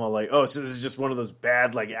it. I'm all like, oh, so this is just one of those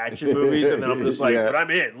bad like action movies, and then I'm just like, but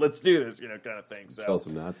I'm in, let's do this, kind of thing. So kill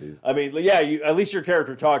some Nazis. I mean, at least your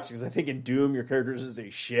character talks, because I think in Doom your character is a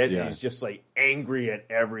shit, and he's just like angry at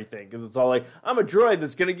everything, because it's all like, I'm a droid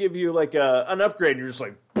that's gonna give you like an upgrade, and you're just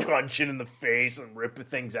like punching in the face and ripping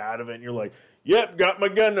things out of it, and you're like, yep, got my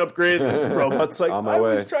gun upgraded. And the robot's like, I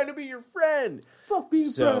was trying to be your friend. Fuck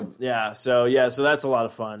being friends. So that's a lot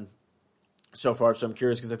of fun so far. So I'm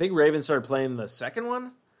curious, because I think Raven started playing the second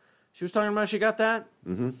one. She was talking about she got that.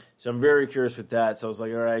 Mm-hmm. So I'm very curious with that. So I was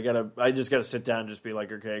like, all right, I just gotta sit down and just be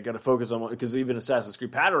like, okay, I gotta focus on one, because even Assassin's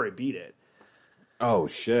Creed, Pat already beat it. Oh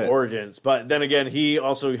shit. Origins. But then again, he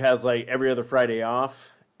also has like every other Friday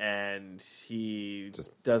off, and he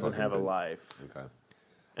just doesn't have a life. Okay.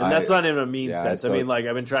 And that's not in a mean sense. I mean, like,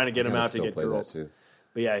 I've been trying to get him out to get girls. Too.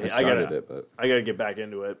 But yeah, I gotta get back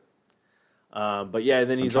into it. But yeah,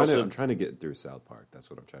 then I'm trying to get through South Park. That's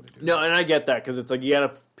what I'm trying to do. No, and I get that, because it's like you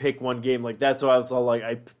gotta pick one game. Like that's why I was all like,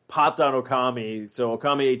 I popped on Okami. So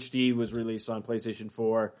Okami HD was released on PlayStation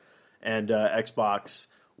 4 and Xbox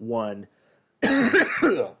One.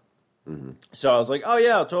 Mm-hmm. So I was like, oh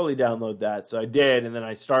yeah, I'll totally download that. So I did, and then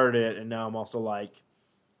I started it, and now I'm also like,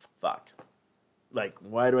 fuck. Like,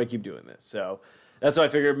 why do I keep doing this? So that's why I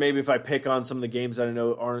figured maybe if I pick on some of the games that I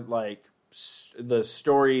know aren't like the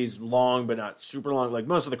stories long but not super long. Like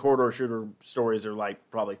most of the corridor shooter stories are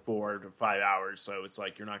like probably 4 to 5 hours. So it's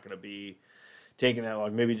like you're not going to be taking that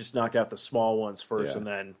long. Maybe just knock out the small ones first and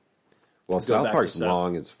then. Well, South Park's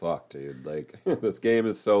long as fuck, dude. Like this game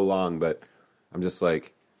is so long, but I'm just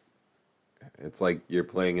like, it's like you're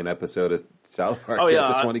playing an episode of South Park. I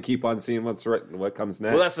just want to keep on seeing what comes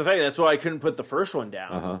next. Well, that's the thing. That's why I couldn't put the first one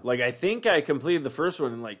down. Uh-huh. Like, I think I completed the first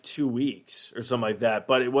one in like 2 weeks or something like that.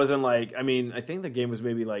 But it wasn't like, I mean, I think the game was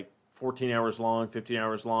maybe like 14 hours long, 15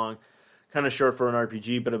 hours long. Kind of short for an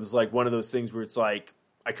RPG, but it was like one of those things where it's like,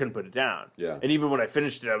 I couldn't put it down. Yeah. And even when I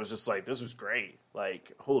finished it, I was just like, this was great.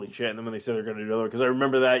 Like, holy shit. And then when they said they're going to do another, because I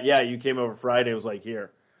remember that, you came over Friday. I was like,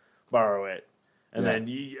 here, borrow it. And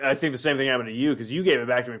then I think the same thing happened to you, because you gave it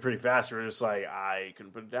back to me pretty fast. We were just like, I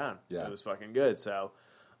couldn't put it down. Yeah. It was fucking good. So,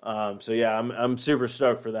 I'm super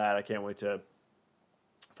stoked for that. I can't wait to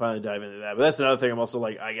finally dive into that. But that's another thing. I'm also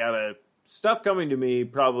like, I got stuff coming to me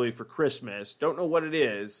probably for Christmas. Don't know what it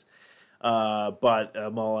is. But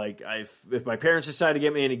I'm all like, if my parents decide to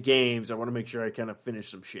get me into games, I want to make sure I kind of finish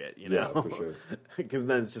some shit, Yeah, for sure. Because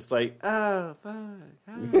then it's just like, oh, fuck.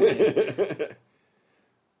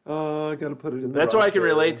 Oh, I gotta put it in. That's why I can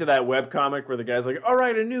relate to that webcomic where the guy's like, all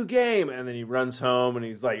right, a new game. And then he runs home and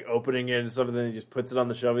he's like opening it and stuff. And then he just puts it on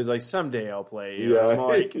the shelf. He's like, someday I'll play you.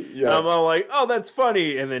 Yeah. I'm all like, oh, that's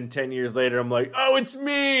funny. And then 10 years later, I'm like, oh, it's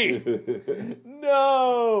me.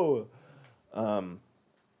 No. So I'm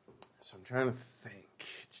trying to think.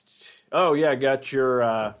 Oh, yeah, got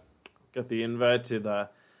the invite to the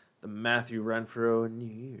Matthew Renfro New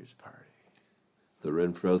Year's party. The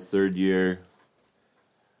Renfro third year.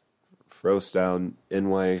 Frostown,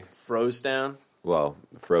 NY. Frostown? Well,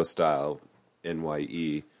 Frostyle,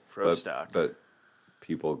 NYE. Frostock. But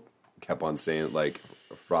people kept on saying it like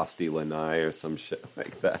Frosty Lanai or some shit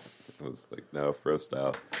like that. It was like, no,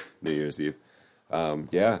 Frostyle, New Year's Eve.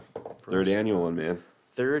 Third annual one, man.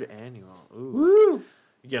 Third annual. Ooh. Woo!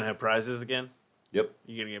 You gonna have prizes again? Yep.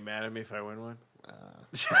 You gonna get mad at me if I win one?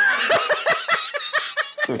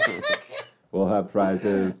 We'll have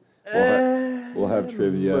prizes. We'll have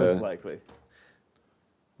trivia. Most likely.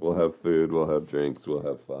 We'll have food. We'll have drinks. We'll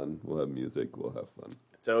have fun. We'll have music. We'll have fun.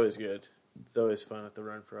 It's always good. It's always fun at the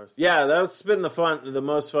Run for Us. Yeah, that's been the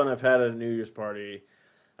most fun I've had at a New Year's party.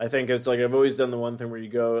 I think it's like I've always done the one thing where you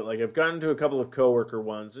go, like I've gotten to a couple of coworker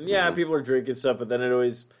ones, and people are drinking stuff, but then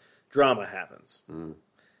drama happens. Mm.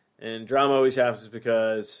 And drama always happens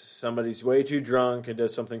because somebody's way too drunk and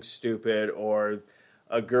does something stupid, or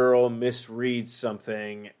a girl misreads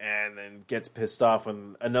something and then gets pissed off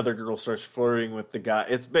when another girl starts flirting with the guy.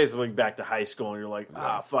 It's basically back to high school, and you're like,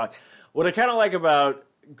 fuck. What I kind of like about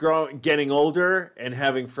getting older and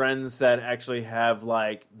having friends that actually have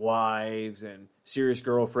like wives and serious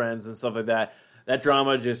girlfriends and stuff like that, that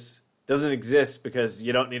drama just doesn't exist because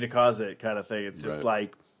you don't need to cause it kind of thing. It's just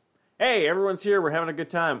like, hey, everyone's here. We're having a good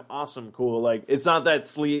time. Awesome, cool. Like, it's not that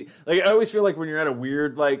sleep. Like, I always feel like when you're at a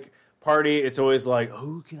weird, like, party, it's always like,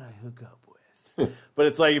 who can I hook up with? But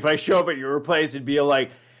it's like, if I show up at your place, it'd be like,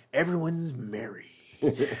 everyone's married.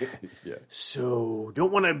 Yeah. So,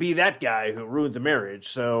 don't want to be that guy who ruins a marriage,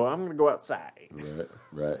 so I'm going to go outside.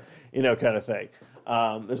 Right. You know, kind of thing.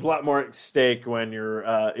 There's a lot more at stake when you're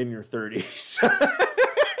in your 30s.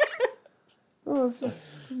 Oh, it's just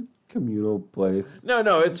a communal place.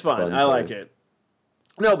 No, it's fun. I like place. it.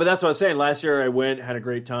 No, but that's what I was saying. Last year I went, had a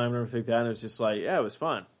great time and everything like that, and it was just like, yeah, it was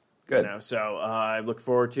fun. Good. You know, so I look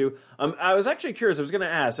forward to. I was actually curious. I was going to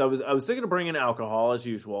ask. I was thinking of bringing alcohol as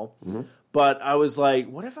usual, but I was like,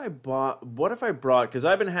 what if I brought? Because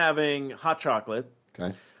I've been having hot chocolate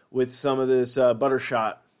with some of this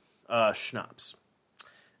buttershot schnapps,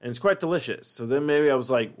 and it's quite delicious. So then maybe I was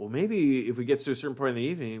like, well, maybe if we get to a certain point in the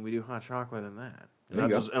evening, we do hot chocolate and that, and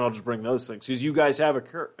I'll just bring those things because you guys have a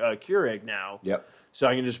Keurig now. Yep. So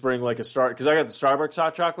I can just bring like because I got the Starbucks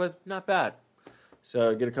hot chocolate, not bad.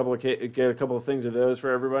 So get a couple of things of those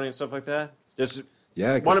for everybody and stuff like that. Just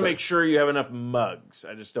want to make sure you have enough mugs.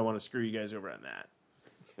 I just don't want to screw you guys over on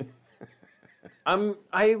that.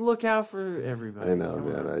 I look out for everybody. I know,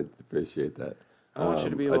 man. I appreciate that. I want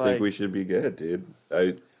you to be I think we should be good, dude.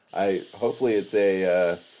 I hopefully it's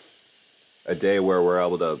a day where we're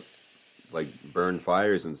able to like burn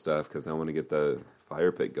fires and stuff because I want to get the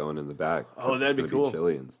fire pit going in the back. Oh, that'd be cool. Be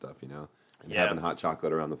chilly and stuff, you know. And having hot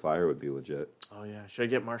chocolate around the fire would be legit. Oh yeah, should I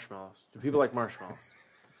get marshmallows? Do people like marshmallows?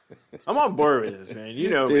 I'm on board with this, man. You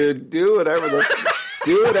know, dude, do whatever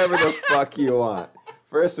the fuck you want.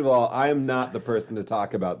 First of all, I am not the person to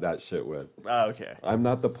talk about that shit with. Oh, okay. I'm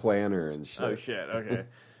not the planner and shit. Oh shit. Okay.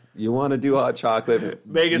 You want to do hot chocolate?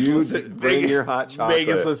 Bring your hot chocolate.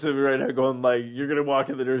 Megan's listening right now, going like, "You're gonna walk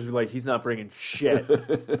in the doors and be like, he's not bringing shit.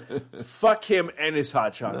 Fuck him and his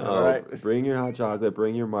hot chocolate. No, all right, bring your hot chocolate,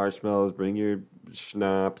 bring your marshmallows, bring your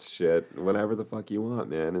schnapps, shit, whatever the fuck you want,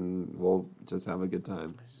 man, and we'll just have a good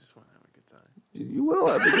time. I just want to have a good time. You will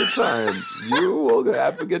have a good time. You will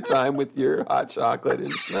have a good time with your hot chocolate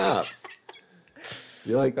and schnapps.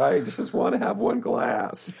 You're like, I just want to have one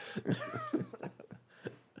glass.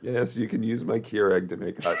 Yes, you can use my Keurig to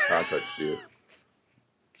make hot chocolates, dude.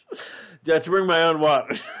 You have to bring my own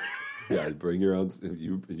water. Yeah, bring your own.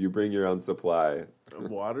 You bring your own supply.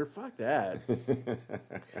 Water? Fuck that. You're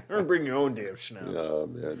gonna bring your own damn schnapps. Oh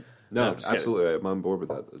man, no, absolutely, I'm on board with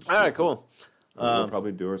that. All right, cool. We'll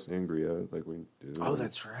probably do our sangria like we do. Oh,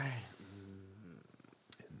 that's right.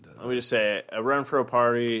 Let me just say, a Run for a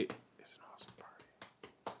Party is an awesome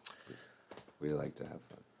party. We like to have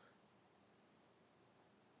fun.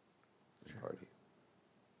 Party.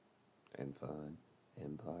 And fun.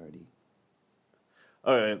 And party.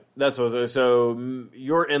 Okay, that's what. So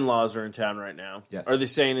your in-laws are in town right now. Yes. Are they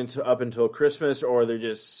staying up until Christmas, or are they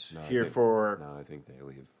just here for? No, I think they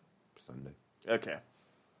leave Sunday. Okay.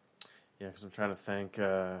 Yeah, because I'm trying to think.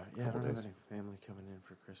 I don't have any family coming in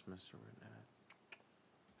for Christmas or whatnot.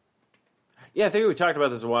 Yeah, I think we talked about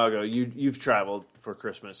this a while ago. You've traveled for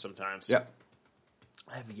Christmas sometimes. Yeah.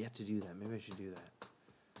 I have yet to do that. Maybe I should do that.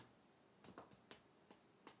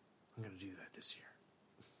 I'm going to do that this year.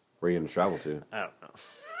 Where are you going to travel to? I don't know.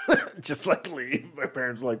 Just like leave. My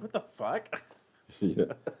parents are like, what the fuck?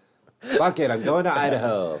 Yeah. Fuck it, I'm going to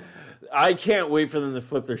Idaho. I can't wait for them to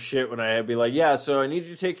flip their shit when I be like, yeah, so I need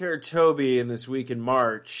you to take care of Toby in this week in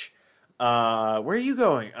March. Where are you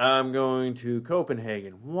going? I'm going to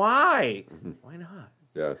Copenhagen. Why? Why not?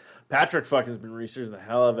 Yeah. Patrick fucking has been researching the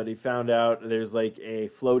hell of it. He found out there's like a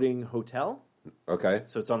floating hotel. Okay.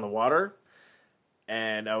 So it's on the water.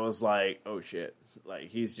 And I was like, oh shit. Like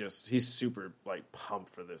he's super like pumped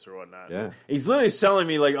for this or whatnot. Yeah. He's literally selling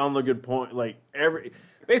me like on the good point, like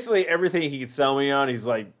basically everything he could sell me on, he's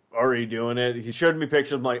like already doing it. He showed me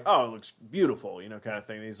pictures. I'm like, oh, it looks beautiful, you know, kind of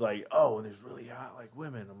thing. And he's like, oh, and there's really hot like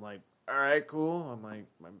women. I'm like, all right, cool. I'm like,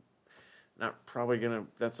 I'm not probably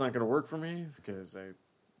that's not gonna work for me because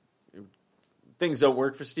things don't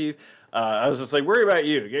work for Steve. I was just like, worry about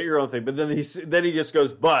you, get your own thing. But then he just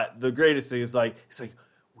goes, but the greatest thing is like, he's like,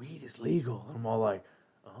 weed is legal. And I'm all like,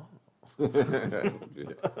 oh.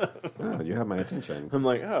 Oh, you have my attention. I'm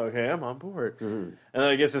like, oh, okay, I'm on board. Mm-hmm. And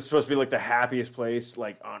I guess it's supposed to be like the happiest place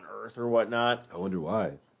like on earth or whatnot. I wonder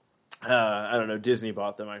why. I don't know. Disney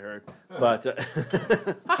bought them, I heard. But,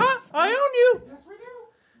 haha, I own you. Yes, we do.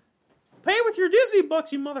 Pay with your Disney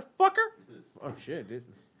bucks, you motherfucker. Oh, shit,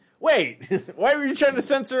 Disney. Wait, why were you trying to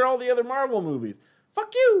censor all the other Marvel movies?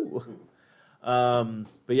 Fuck you. But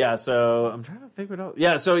yeah, so I'm trying to think what else.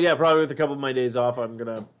 Yeah, so yeah, probably with a couple of my days off, I'm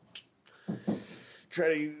gonna try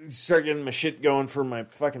to start getting my shit going for my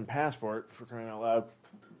fucking passport, for crying out loud.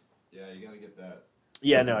 Yeah, you gotta get that.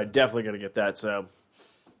 Yeah, no, I definitely gotta get that, so.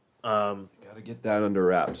 Gotta get that under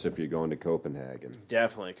wraps if you're going to Copenhagen.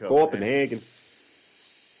 Definitely Copenhagen.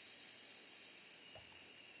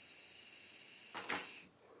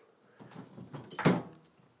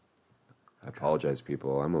 I apologize,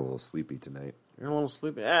 people. I'm a little sleepy tonight. You're a little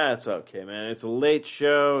sleepy? It's okay, man. It's a late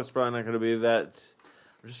show. It's probably not going to be that.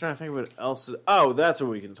 I'm just trying to think of what else is. Oh, that's what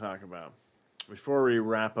we can talk about before we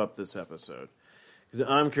wrap up this episode. Because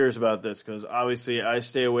I'm curious about this, because obviously I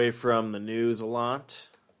stay away from the news a lot.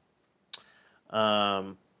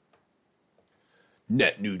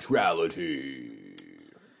 Net neutrality.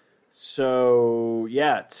 So,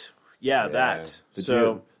 that.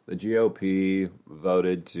 The GOP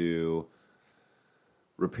voted to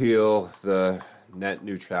repeal the net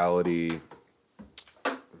neutrality,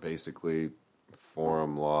 basically,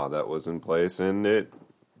 forum law that was in place, and it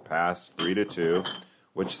passed 3-2,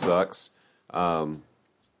 which sucks.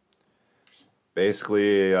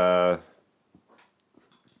 Basically,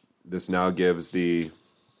 this now gives the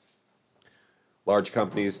large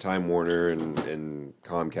companies, Time Warner and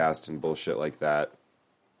Comcast and bullshit like that,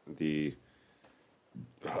 the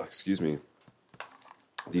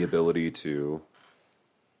ability to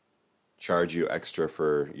charge you extra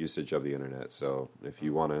for usage of the internet. So if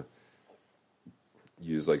you want to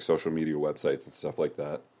use like social media websites and stuff like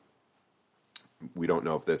that, we don't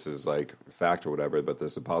know if this is like fact or whatever, but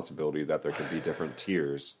there's a possibility that there could be different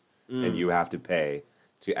tiers and you have to pay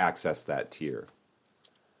to access that tier.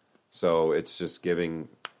 So it's just giving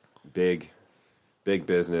big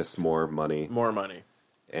business more money. More money.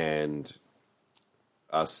 And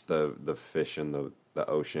us, the fish in the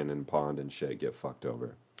ocean and pond and shit, get fucked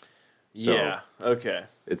over. So yeah, okay.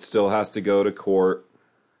 It still has to go to court,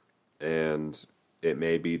 and it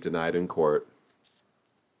may be denied in court.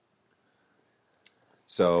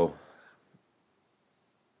 So,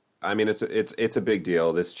 I mean, it's a big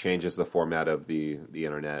deal. This changes the format of the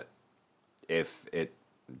internet if it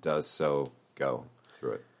does so go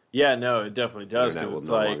through it. Yeah, no, it definitely does. The internet will it's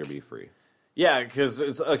no like, longer be free. Yeah, because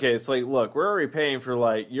it's okay. It's like, look, we're already paying for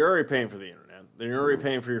you're already paying for the internet. Then you're already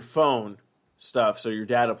paying for your phone stuff, so your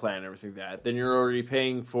data plan and everything that. Then you're already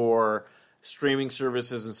paying for streaming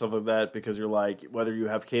services and stuff like that because you're like, whether you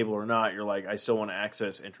have cable or not, you're like, I still want to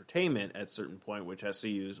access entertainment at a certain point, which has to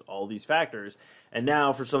use all these factors. And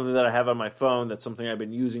now for something that I have on my phone, that's something I've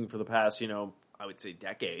been using for the past, I would say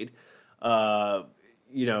decade.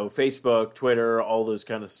 Facebook, Twitter, all those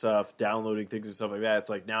kind of stuff, downloading things and stuff like that. It's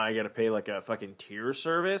like now I got to pay like a fucking tier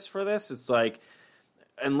service for this. It's like,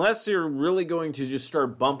 unless you're really going to just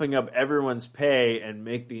start bumping up everyone's pay and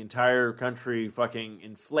make the entire country fucking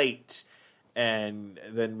inflate, and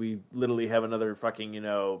then we literally have another fucking,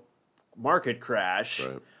 market crash.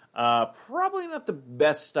 Right. Probably not the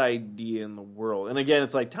best idea in the world. And again,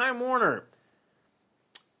 it's like, Time Warner,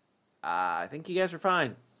 I think you guys are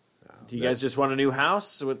fine. Do you guys just want a new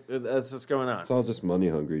house? That's what's going on. It's all just money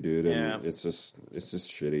hungry, dude. And yeah. It's just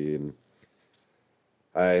shitty. And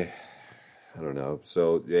I don't know.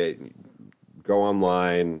 So go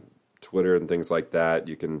online, Twitter and things like that.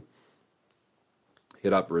 You can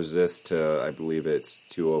hit up Resist to, I believe it's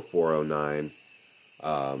 20409.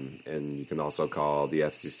 And you can also call the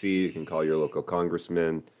FCC. You can call your local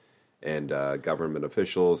congressman and government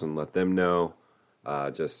officials and let them know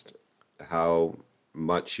just how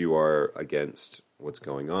much you are against what's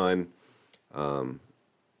going on.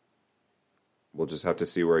 We'll just have to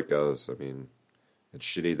see where it goes. I mean, it's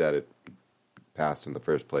shitty that it passed in the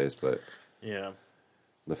first place, but yeah,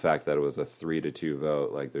 the fact that it was a 3-2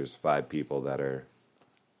 vote, like there's 5 people that are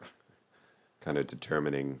kind of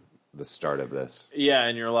determining the start of this. Yeah,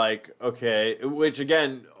 and you're like, okay, which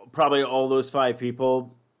again, probably all those 5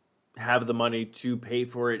 people have the money to pay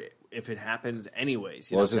for it if it happens anyways.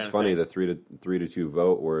 Well, it's just funny, the 3-2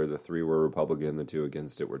 vote where the 3 were Republican, the 2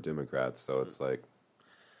 against it were Democrats, so it's like,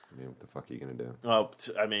 I mean, what the fuck are you going to do? Well,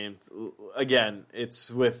 I mean, again, it's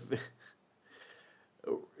with,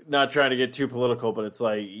 not trying to get too political, but it's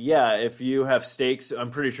like, yeah, if you have stakes,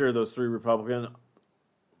 I'm pretty sure those 3 Republicans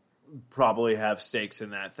probably have stakes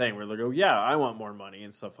in that thing where they go, yeah, I want more money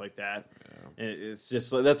and stuff like that. Yeah. It's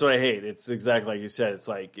just that's what I hate. It's exactly like you said. It's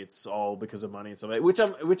like it's all because of money and stuff. Which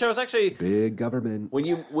I was actually big government.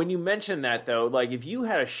 When you mentioned that though, like if you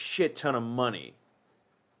had a shit ton of money,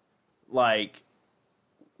 like,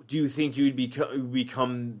 do you think you'd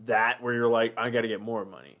become that where you're like, I got to get more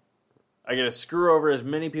money? I got to screw over as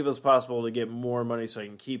many people as possible to get more money so I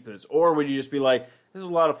can keep this, or would you just be like, this is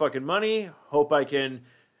a lot of fucking money. Hope I can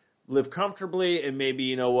live comfortably and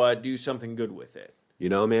maybe, do something good with it. You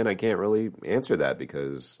know, man, I can't really answer that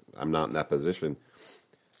because I'm not in that position.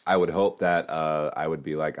 I would hope that I would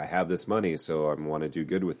be like, I have this money, so I want to do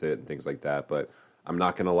good with it and things like that. But I'm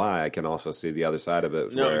not going to lie. I can also see the other side of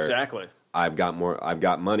it. No, where exactly. I've got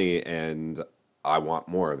money and I want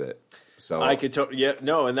more of it. So I could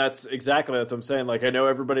and that's what I'm saying. Like, I know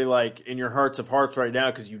everybody, like, in your hearts of hearts right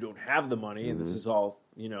now, because you don't have the money, and this is all,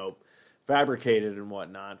 fabricated and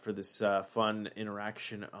whatnot for this fun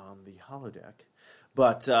interaction on the holodeck.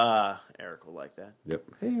 But Eric will like that. Yep.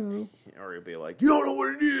 Hey-o. Or he'll be like, you don't know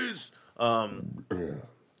what it is.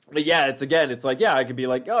 But yeah, it's like, yeah, I could be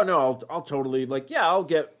like, oh no, I'll totally, like, yeah, I'll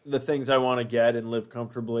get the things I want to get and live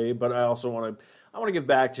comfortably, but I also want to give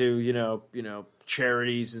back to,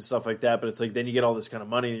 charities and stuff like that. But it's like, then you get all this kind of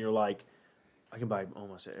money and you're like, I can buy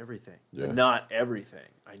almost everything. Yeah. But not everything.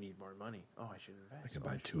 I need more money. Oh, I should invest. I can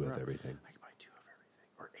buy 2 of everything. I can buy 2 of everything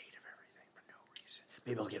or 8 of everything for no reason.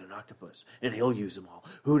 Maybe I'll get an octopus and he'll use them all.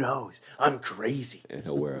 Who knows? I'm crazy. And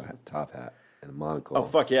he'll wear a top hat and a monocle. Oh,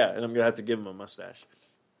 fuck yeah. And I'm going to have to give him a mustache.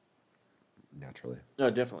 Naturally. No,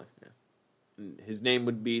 definitely. Yeah. And his name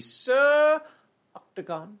would be Sir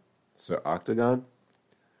Octagon. Sir Octagon?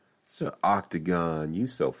 Sir Octagon, you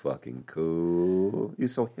so fucking cool. You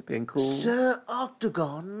so hip and cool. Sir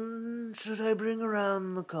Octagon, should I bring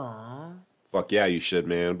around the car? Fuck yeah, you should,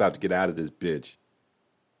 man. I'm about to get out of this bitch.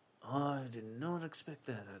 I did not expect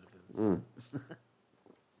that out of him.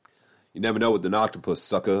 You never know with an octopus,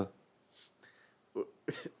 sucker.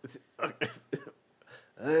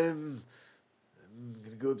 I'm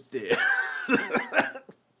gonna go upstairs.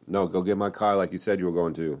 No, go get my car like you said you were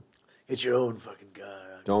going to. Get your own fucking car.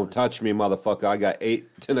 Don't touch me, motherfucker. I got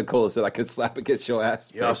 8 tentacles that I could slap against your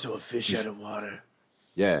ass. You're also a fish out of water.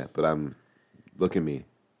 Yeah, but look at me.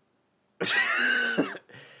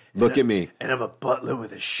 Look at me. And I'm a butler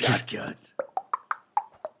with a shotgun.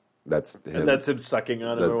 That's him. And that's him sucking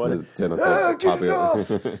on it or what? His tentacle Get it off!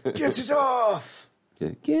 Get it off!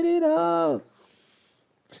 Get it off!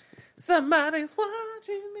 Somebody's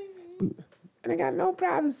watching me. And I got no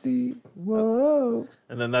privacy. Whoa.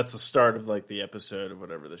 And then that's the start of, like, the episode of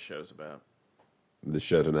whatever the show's about. The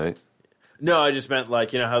show tonight? No, I just meant,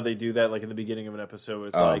 like, how they do that, like, in the beginning of an episode.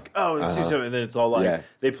 It's like, let's see something. And then it's all like,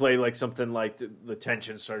 they play, like, something like the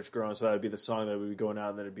tension starts growing. So that would be the song that would be going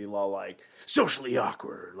out. And then it'd be all, like, socially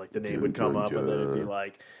awkward. Like, the name would come up. And then it'd be,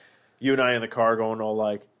 like, you and I in the car going all,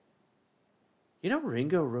 like,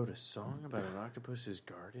 Ringo wrote a song about an octopus's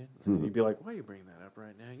garden? And you'd be like, why are you bringing that up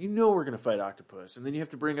right now? You know we're going to fight octopus. And then you have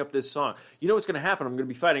to bring up this song. You know what's going to happen? I'm going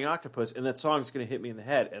to be fighting octopus, and that song's going to hit me in the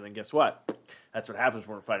head. And then guess what? That's what happens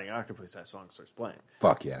when we're fighting octopus. That song starts playing.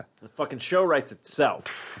 Fuck yeah. The fucking show writes itself.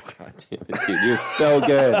 God damn it, dude. You're so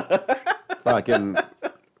good. Fucking...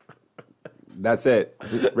 That's it.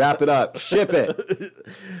 Wrap it up. Ship it.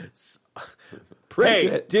 Print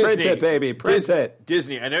it. Disney. Print it, baby. Print it.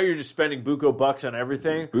 Disney, I know you're just spending buco bucks on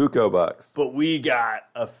everything. Buco bucks. But we got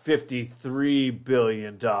a $53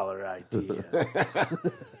 billion idea.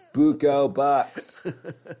 Buco bucks.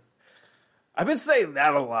 I've been saying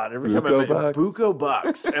that a lot every time Buco I've been bucks. Buco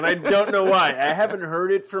bucks. And I don't know why. I haven't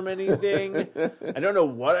heard it from anything. I don't know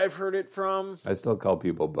what I've heard it from. I still call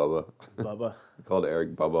people Bubba. Bubba. I called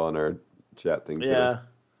Eric Bubba on our chat thing too. Yeah.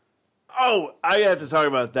 Oh, I have to talk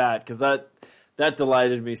about that because that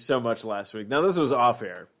delighted me so much last week. Now, this was off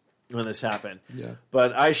air when this happened. Yeah.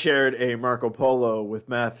 But I shared a Marco Polo with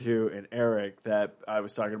Matthew and Eric that I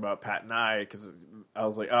was talking about Pat and I because I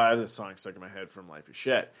was like, oh, I have this song stuck in my head from Life is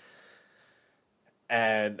Shit.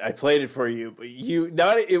 And I played it for you, but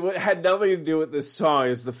it had nothing to do with this song.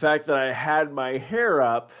 It was the fact that I had my hair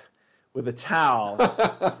up with a towel.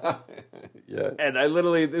 Yeah. And I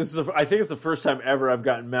literally, I think it's the first time ever I've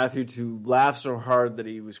gotten Matthew to laugh so hard that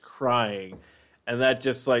he was crying. And that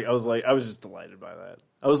just I was just delighted by that.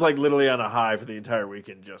 I was like literally on a high for the entire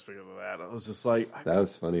weekend just because of that. I was just like, that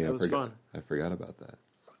was funny. That was fun. I forgot about that.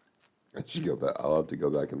 I should go back. I'll have to go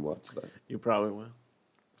back and watch that. You probably will.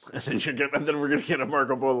 And then we're gonna get a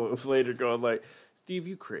Marco Polo later going like, Steve,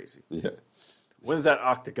 you crazy. Yeah. When's that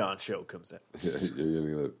Octagon show comes out? Yeah,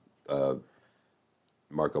 you're gonna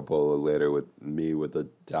Marco Polo later with me with the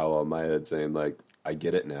towel on my head saying like, I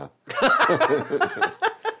get it now.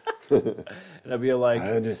 And I'd be like,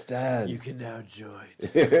 I understand. You can now join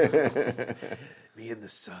me in the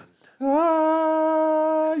sun.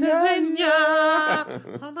 Ah, yeah.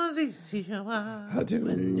 How do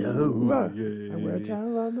I know? I wear a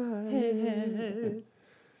towel on my head.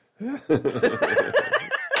 Oh,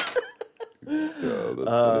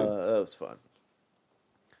 that's funny. That was fun.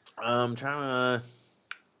 I'm trying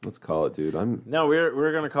to Let's call it, dude. No,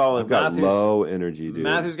 we're gonna call it. I've got low energy, dude.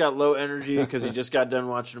 Matthew's got low energy because he just got done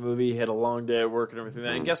watching a movie. He had a long day at work and everything.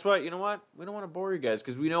 And guess what? You know what? We don't want to bore you guys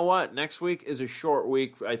because we know what? Next week is a short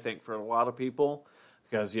week, I think, for a lot of people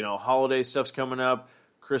because holiday stuff's coming up.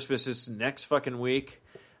 Christmas is next fucking week,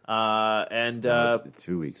 and it's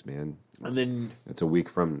 2 weeks, man. And then it's a week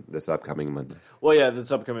from this upcoming Monday. Well, yeah,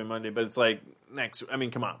 this upcoming Monday, but it's like next. I mean,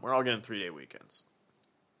 come on, we're all getting 3-day weekends.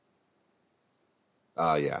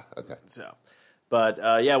 Yeah, okay. So, but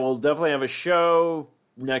yeah, we'll definitely have a show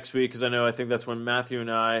next week because I think that's when Matthew and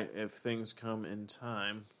I, if things come in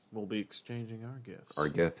time, will be exchanging our gifts. Our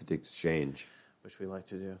gift exchange. Which we like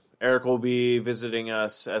to do. Eric will be visiting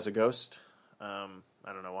us as a ghost. I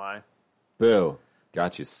don't know why. Boo.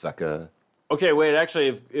 Got you, sucker. Okay, wait,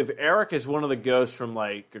 actually, if Eric is one of the ghosts from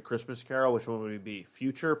like A Christmas Carol, which one would he be?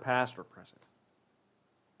 Future, past, or present?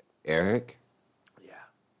 Eric?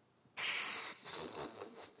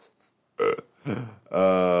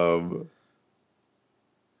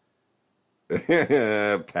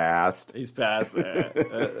 Past. He's past.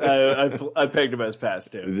 I pegged him as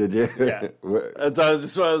past too. Did you? Yeah. That's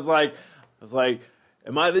why I was like,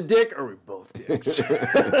 am I the dick or are we both dicks?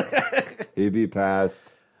 He'd be past.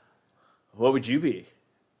 What would you be?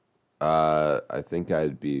 I think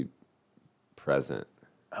I'd be present.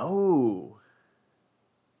 Oh.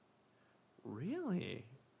 Really?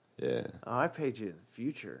 Yeah. Oh, I pegged you in the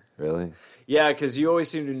future. Really? Yeah, because you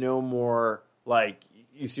always seem to know more, like,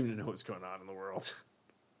 you seem to know what's going on in the world.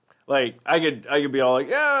 Like, I could be all like,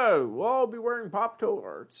 yeah, well, I'll be wearing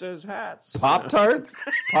Pop-Tarts as hats. Pop-Tarts?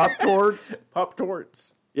 Pop-Torts?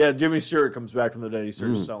 Pop-Torts. Yeah, Jimmy Stewart comes back from the dead. He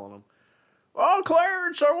starts selling them. Oh,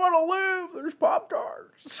 Clarence, I want to live. There's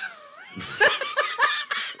Pop-Tarts.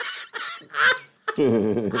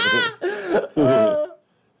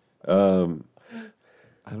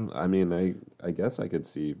 I guess I could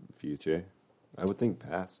see future. I would think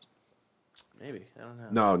past. Maybe. I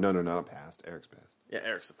don't know. No, not past. Eric's past. Yeah,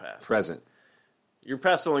 Eric's the past. Present. Your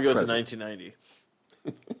past only goes to 1990.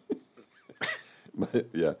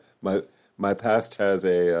 My past has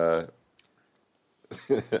a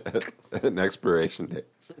an expiration date.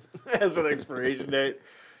 Has an expiration date.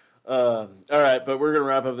 All right, but we're going to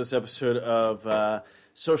wrap up this episode of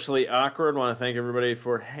Socially Awkward. I want to thank everybody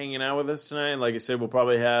for hanging out with us tonight. Like I said, we'll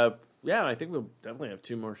probably have, I think we'll definitely have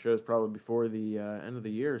 2 more shows probably before the end of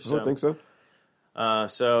the year. So. I don't think so.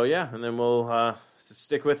 And then we'll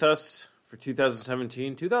stick with us for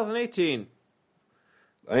 2017, 2018.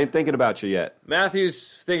 I ain't thinking about you yet.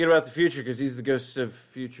 Matthew's thinking about the future because he's the ghost of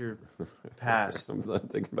future past. I'm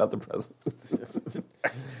not thinking about the present.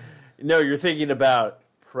 No, you're thinking about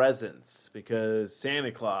presents because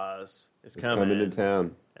Santa Claus is coming to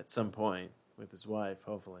town at some point with his wife,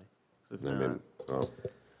 hopefully.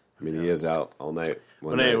 He is out all night.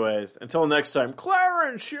 Anyways, until next time,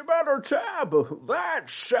 Clarence, you better tab that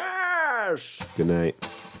sash. Good night.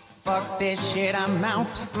 Fuck this shit, I'm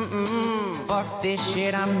out. Fuck this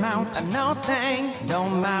shit, I'm out. No thanks,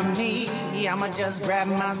 don't mind me. I'ma just grab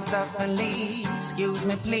my stuff and leave. Excuse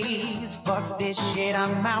me, please. Fuck this shit,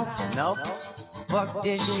 I'm out. Nope. Fuck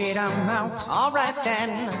this shit, I'm out. Alright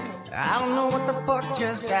then. I don't know what the fuck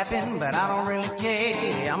just happened, but I don't really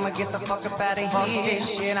care. I'ma get the fuck up out of here. Fuck this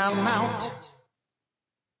shit, I'm out.